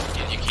jump.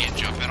 You can't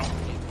jump at all.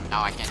 No,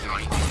 I can't do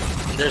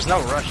anything. There's no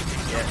rush to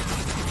get,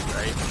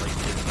 right? Like,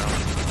 there's no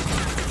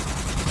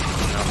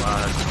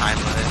time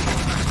limit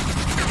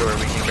to where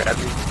we can grab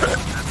you.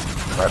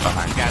 Right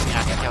behind You guys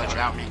have to kill it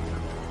without me.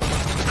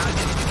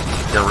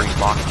 They're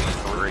respawning in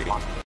 3.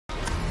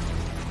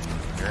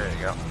 There you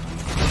go.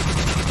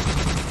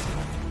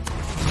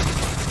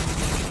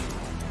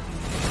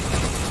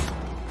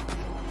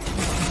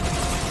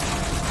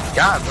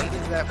 God, when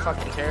is that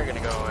fucking tear gonna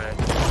go away?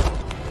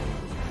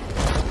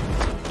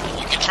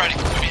 You can try to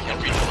quit it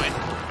and rejoin.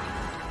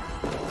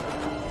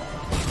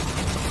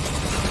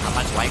 How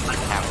much life do you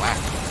have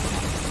left?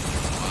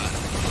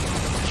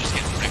 Just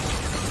get wrecked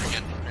over and over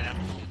again right now.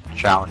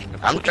 Challenge.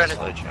 I'm trying to-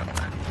 sledgehammer.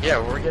 Yeah,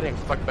 we're getting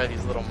fucked by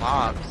these little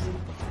mobs.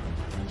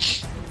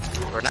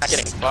 We're not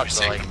getting fucked,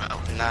 but like,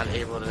 not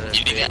able to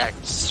You need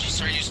react. to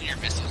start using your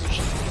missiles and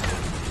shit.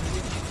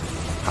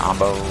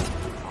 Combo.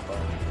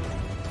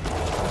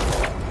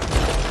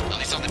 At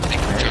least on the thing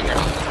for Joker,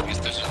 because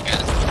those are the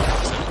guys that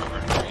over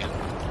and over again.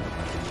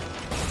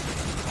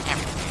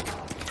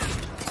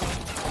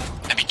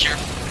 And be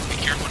careful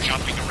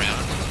jumping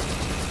around,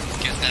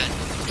 because that,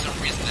 for some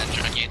reason, that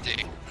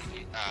gigantic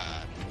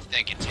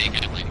thing can take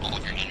up like all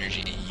of your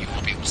energy. You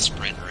won't be able to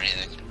sprint or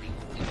anything.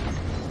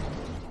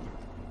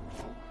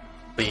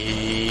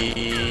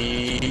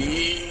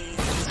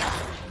 Please.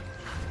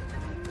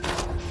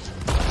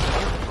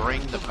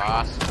 Bring the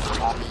boss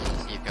for me and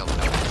see if he'll kill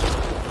me.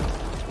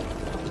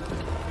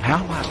 How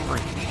am I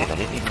freaking hit? I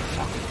didn't even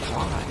fucking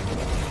fly.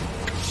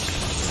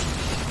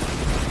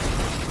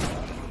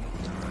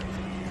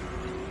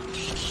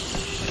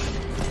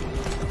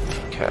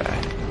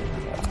 Okay.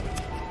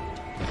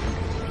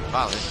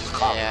 Wow, this is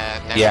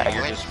Yeah,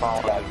 you're just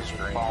following the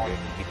screen. You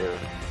need to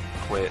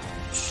quit.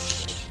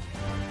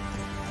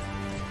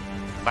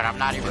 But I'm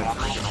not even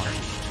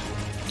freaking.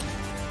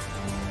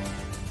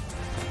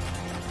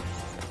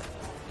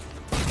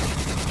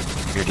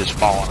 You're just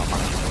following them.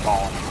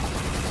 Following them.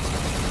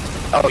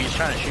 Oh, he's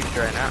trying to shoot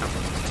you right now.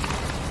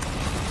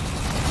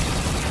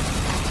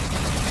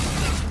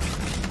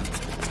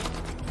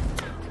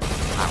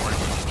 Not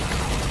working.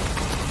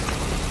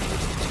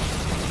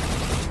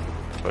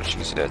 That's what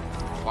she said.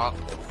 Well,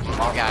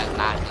 you guys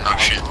not just Oh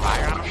shit.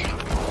 fire on me.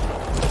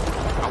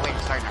 Oh wait,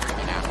 it's starting to hurt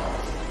me now.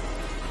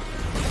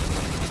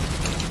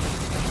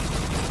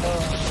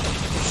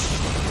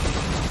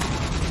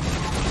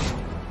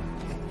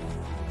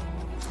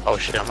 Oh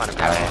shit, I'm out of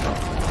ammo.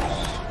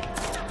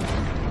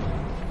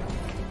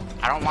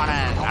 I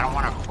don't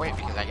wanna quit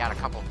because I got a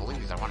couple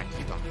blues. I wanna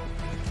keep them.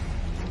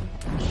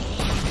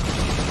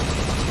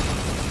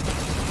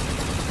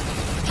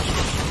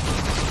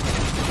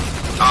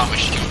 Oh, my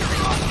shield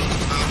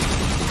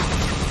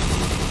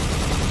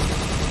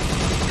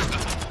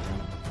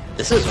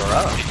This is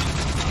rough.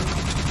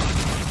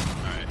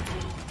 Alright.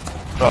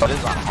 Oh, it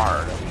is on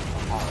hard.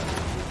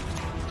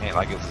 Ain't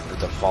like it's the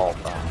default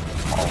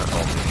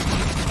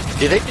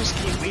Dude, they just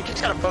keep, we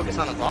just gotta focus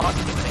on the boss,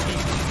 but they keep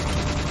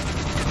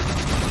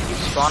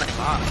spawning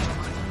mobs.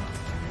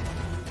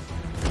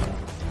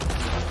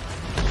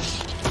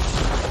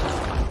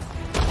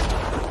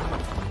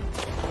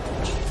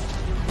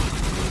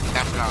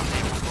 That's what I was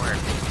saying before. If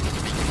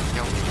they make him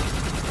kill me,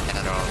 and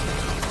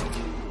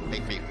it'll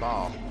make me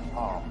fall.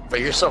 But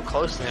you're so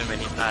close to him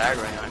and he's not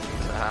aggroing on you,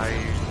 so how are you?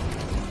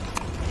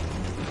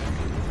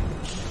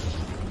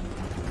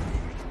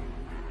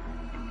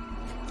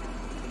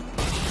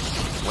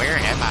 Where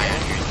am I?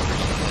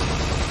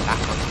 Not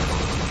close.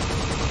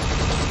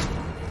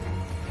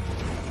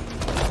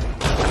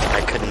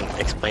 I couldn't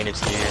explain it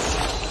to you.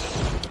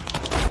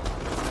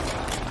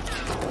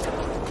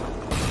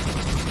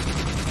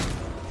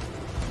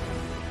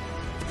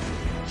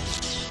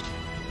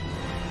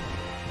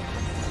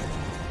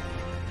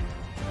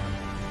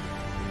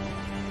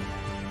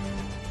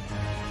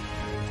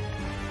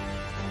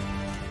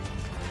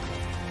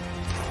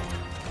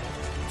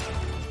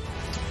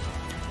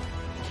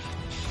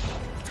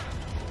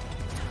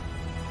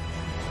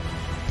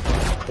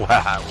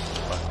 Wow.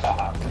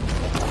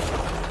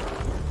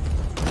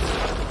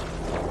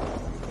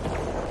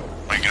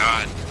 Oh my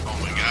god. Oh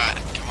my god.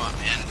 Come on,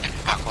 man.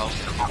 How close?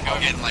 Go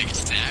getting like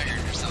staggered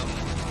or something.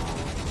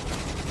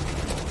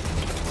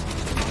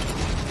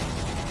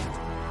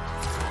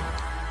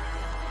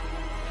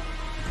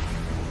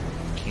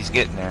 He's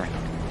getting there.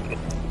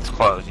 It's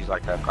close. He's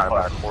like kind of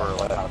about a quarter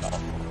left.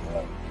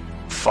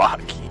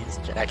 Fuck, he's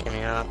jacking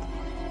me up.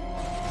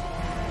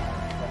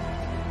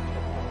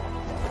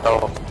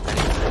 Oh,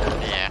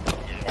 Yeah.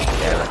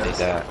 Yeah, let's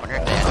do that. Wonder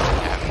if they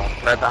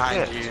have right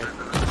behind Shit. you.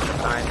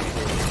 Behind you.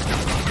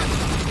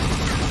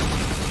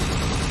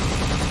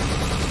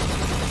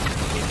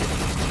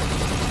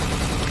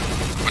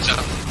 What's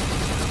up?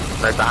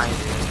 Right behind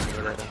you.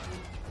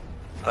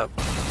 Up.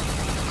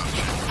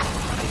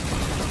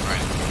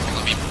 Alright.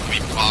 Let me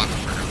block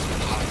for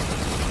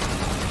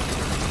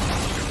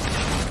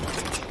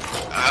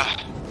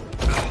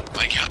oh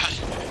my god.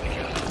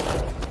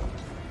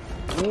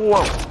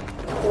 Whoa.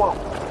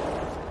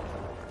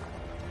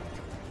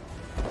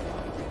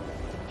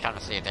 trying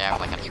to see if they have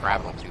like a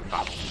travel tube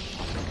pop.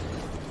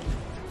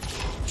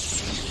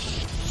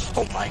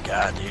 Oh my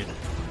god, dude.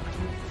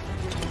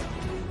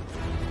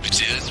 You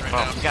see this right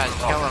Well, now? you guys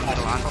kill him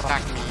to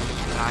unstack me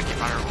and I get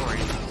my reward.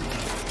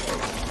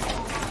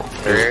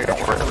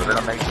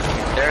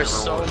 There's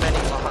so many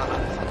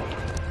behind.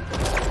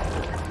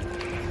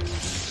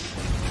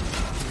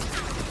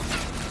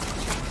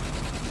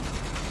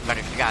 But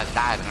if you guys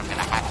die, then I'm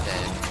gonna have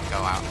to go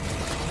out.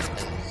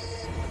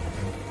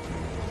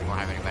 We won't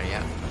have anybody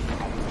up.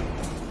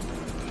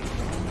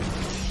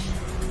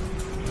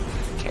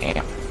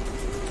 Damn.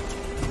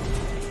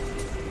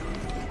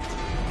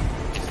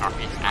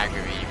 It's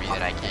aggravating me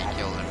that I can't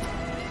kill them.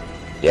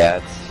 Yeah,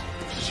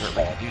 it's just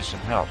man, use some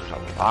help. There's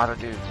a lot of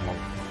dudes.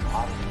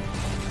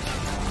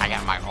 I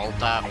got my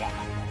ult up,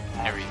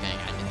 everything.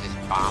 I can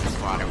just bomb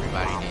squad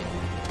everybody, dude.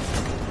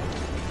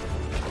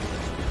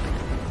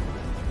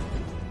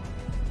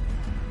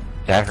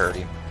 That hurt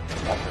him.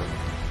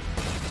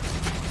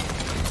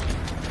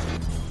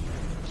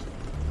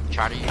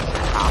 Try to use your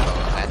combo.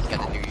 That's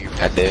gonna do your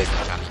best did.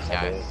 on these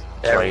guys.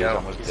 There we He's go.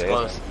 almost He's dead.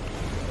 close.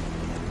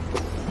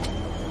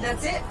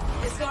 That's it.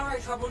 Discover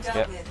trouble dealt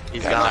Yep. with.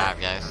 He's Good gone. job,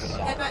 guys.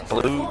 Head back to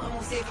Blue. the fort and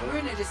we'll see if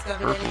Runa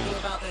discovered anything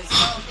about those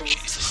samples.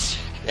 Jesus.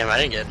 Damn, I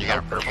didn't get You got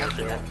a purple?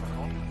 too.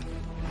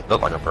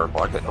 Looked like a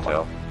purple. I couldn't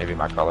tell. Maybe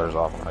my color's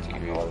off on my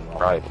TV.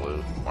 Probably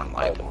blue. More than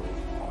likely.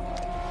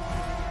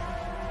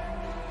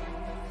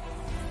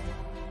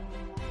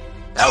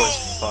 That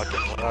was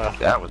fucking rough.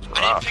 That was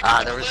rough.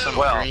 Ah, there was some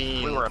Well,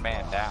 green. we were a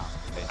man down.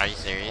 Are you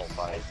serious?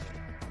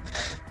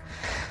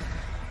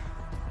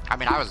 I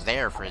mean, I was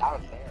there for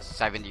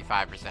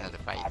 75% of the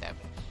fight, though.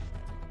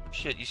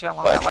 Shit, you sound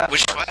like that.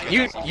 Which fight?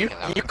 You Because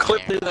I was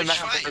clipped there. through the Which map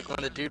fight? like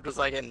when the dude was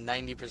like at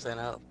 90%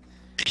 health.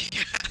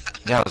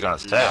 Yeah, I was gonna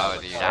say. No,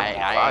 dude,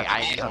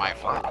 I used my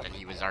fort and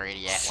he was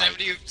already at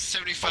like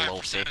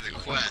 75% of the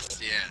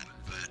quest, yeah.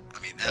 But,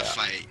 I mean, that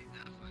fight...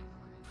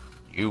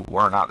 You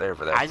were not there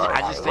for that I fight.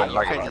 just It think wasn't you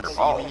like it couldn't was see your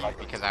fault. me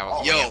because I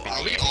was Yo, camping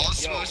are we here. all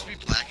supposed to be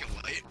black and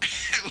white?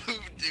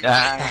 Dude,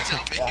 Nah.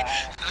 tell me.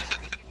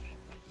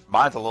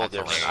 Mine's a little That's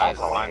different. hilarious.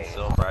 Mine's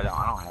silver. I don't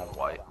have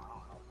white.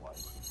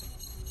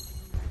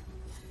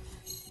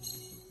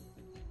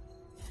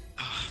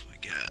 Oh my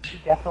god. You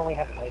definitely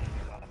have to.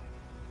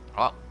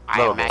 Well, I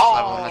Little am max bit.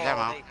 level in the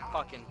demo. They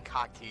fucking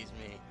cock teased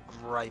me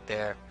right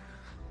there.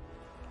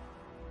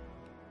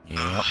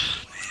 Yep.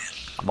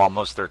 I'm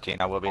almost 13.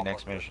 I will be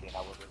next mission.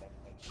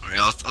 Alright,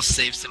 I'll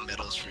save some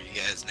medals for you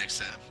guys next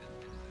time.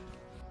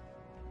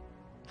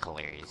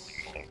 Hilarious.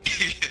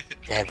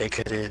 Yeah, they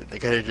could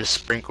have just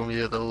sprinkled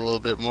me with a little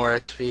bit more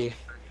XP.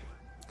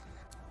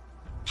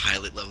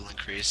 Pilot level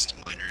increased,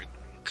 minor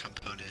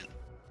component,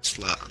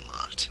 slot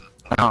unlocked.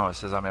 Oh, it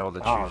says I'm able to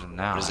choose them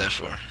now. What is that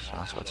actually. for? So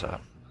that's what's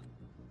up.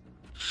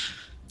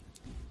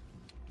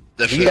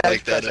 Do Definitely you guys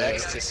like that.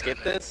 press X to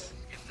skip this?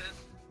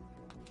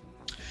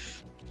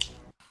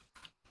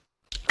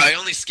 I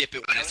only skip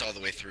it when it's all the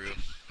way through.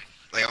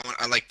 Like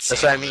I like to see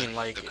That's what I all mean,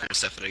 like- the cool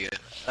stuff that I get.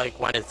 Like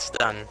when it's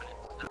done.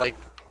 Like,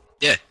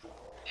 Yeah.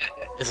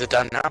 is it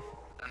done now?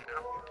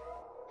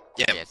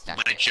 Yeah, Yeah, it's done.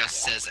 when it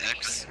just says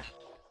X.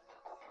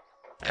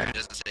 And it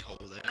doesn't say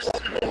hold X.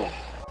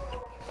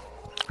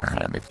 Alright,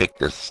 let me pick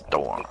this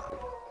storm.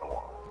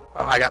 Oh,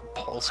 I got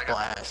Pulse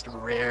Blast,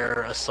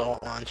 rare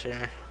assault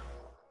launcher.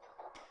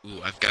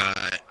 Ooh, I've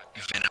got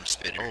Venom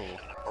Spitter.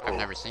 Oh, I've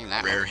never seen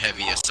that. Rare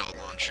heavy assault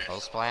launcher.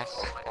 Pulse blast.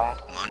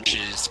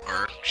 Launches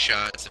arc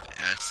shots of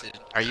acid.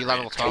 Are you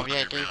level 12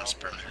 yet, 200 dude? rounds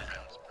per minute.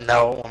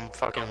 No, I'm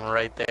fucking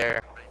right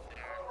there.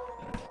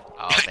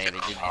 Oh, they did.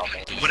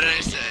 What did I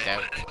say?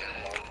 Dope.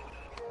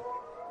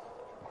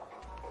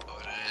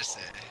 What did I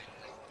say?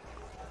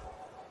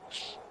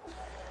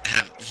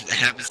 It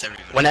happens to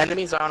everybody. When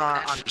enemies are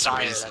on For some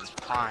fire, reason. that's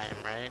prime,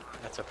 right?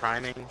 That's a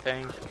priming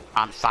thing?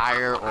 On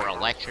fire or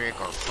electric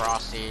or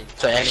frosty,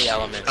 So any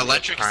element.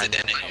 Electric is a priming.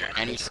 detonator.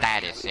 any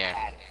status,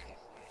 yeah.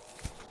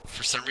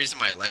 For some reason,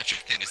 my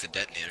electric thing is a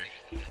detonator.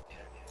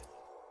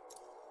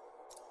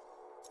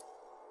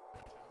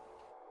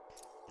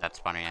 That's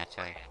funny,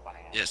 actually.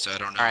 Yeah, so I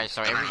don't know. Alright,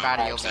 so I don't know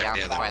everybody will be on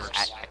exactly the how that quest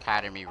works. at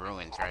Academy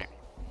Ruins, right?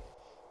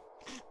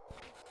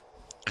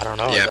 I don't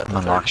know. Yeah, Is that the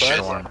Unlock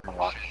third Storm.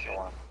 quest?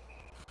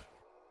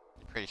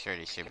 Pretty sure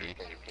they should be.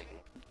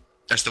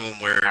 That's the one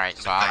where Alright,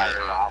 so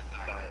I'll...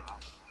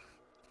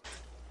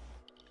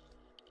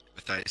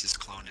 Matthias'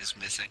 clone is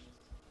missing.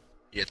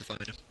 You have to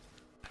find him.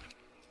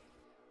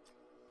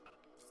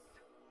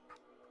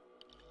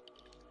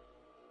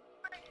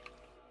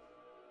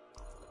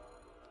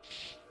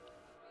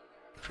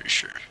 Pretty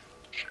sure.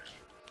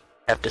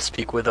 Have to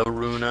speak with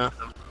Aruna.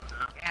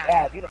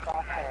 Yeah, do the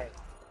flashlight.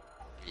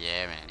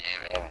 Yeah, man.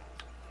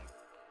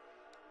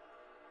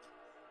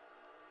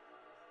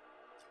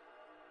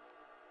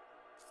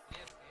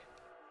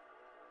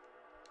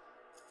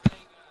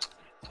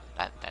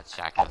 That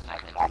shotgun's not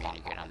gonna do me any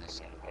good on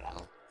this.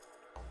 I'll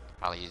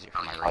probably use it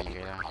for my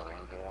ranger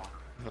though.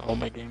 Oh,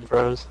 my game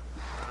froze.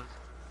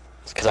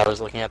 It's because I was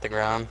looking at the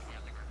ground.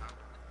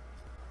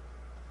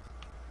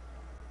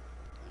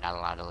 Not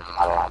allowed to look at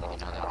the ground,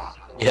 you know that.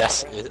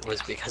 Yes, it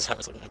was because I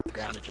was looking at the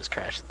ground. It just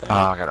crashed. Oh,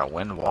 I got a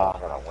wind wall.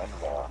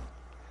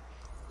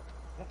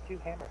 That's 2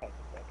 hammerheads.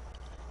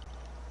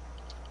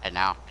 And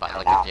now, but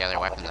look at the other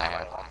weapons I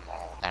have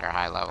that are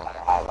high level.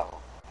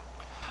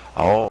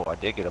 Oh, I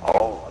did get a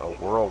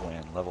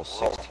whirlwind, level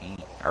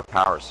 16, or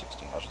power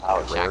 16, which is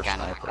a rare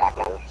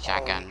sniper.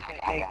 Shotgun. Can't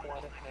take one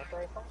a sniper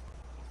rifle?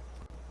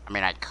 I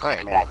mean, I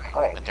could,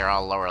 but they're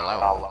all lower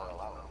level.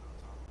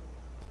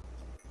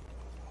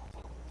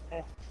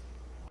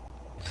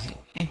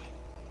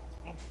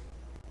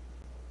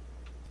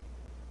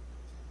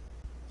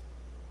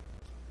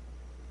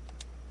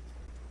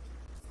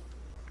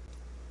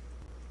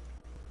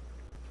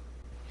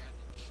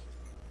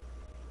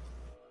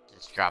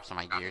 Just drops on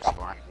my gear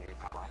score.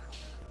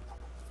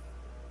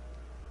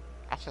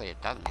 Actually,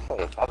 it doesn't.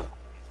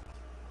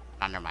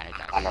 Never mind, it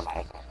does.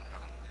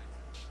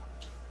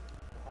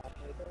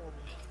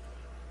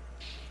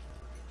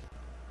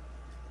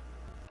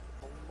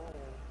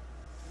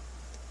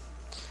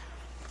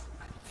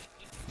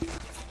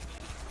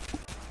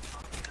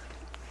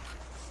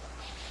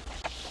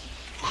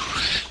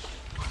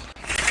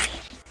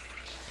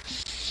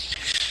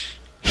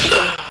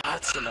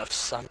 That's enough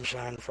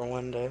sunshine for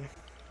one day.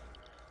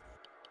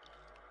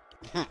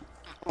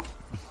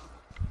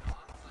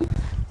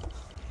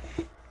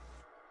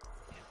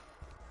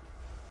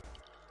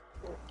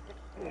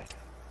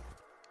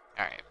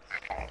 Alright.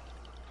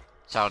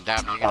 So,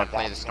 Deb, you're gonna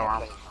play the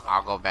Storm?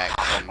 I'll go back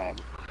to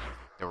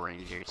the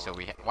Ranger, so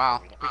we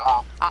well,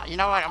 you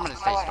know what, I'm gonna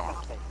say Storm.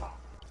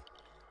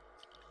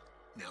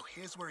 Now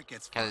here's where it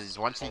gets Because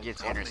once he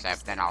gets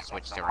Intercept, then I'll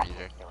switch to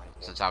Ranger,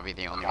 since I'll be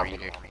the only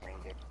Ranger.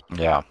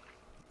 Yeah.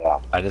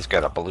 I just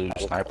got a blue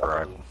sniper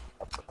rifle.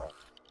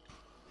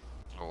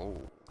 Oh.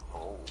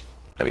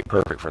 That'd be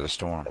perfect for the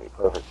storm.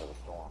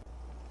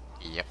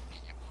 Yep.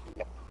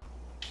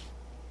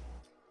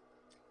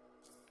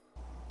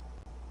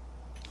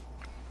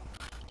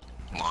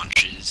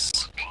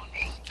 Launches.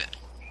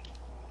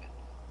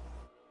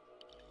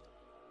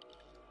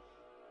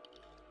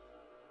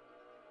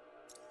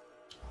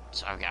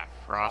 So I've got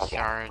Frost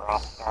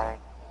Shards,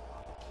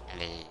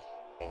 and a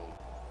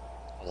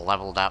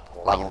leveled up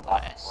Flame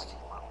Blast.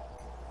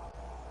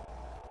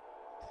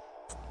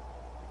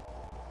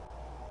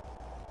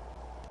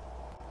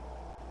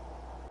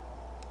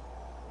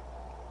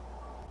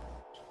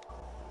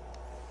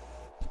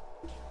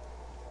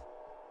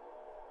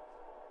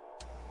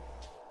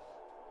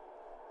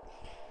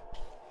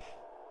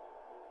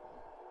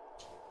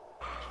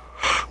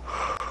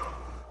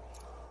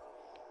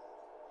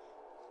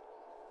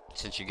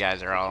 Since you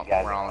guys are all,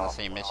 we're all on the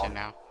same mission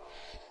now.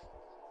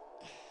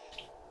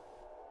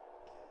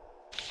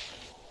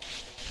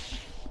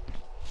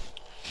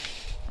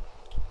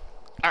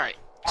 Alright,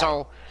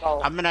 so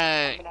I'm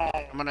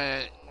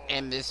gonna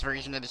end this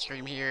version of the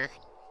stream here.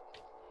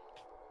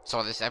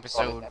 So this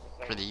episode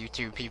for the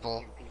YouTube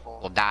people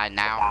will die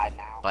now,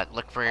 but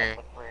look for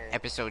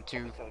episode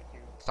 2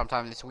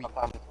 sometime this week.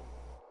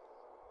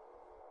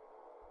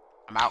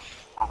 I'm out.